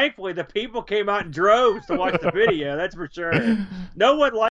 And thankfully, the people came out in droves to watch the video. That's for sure. No one liked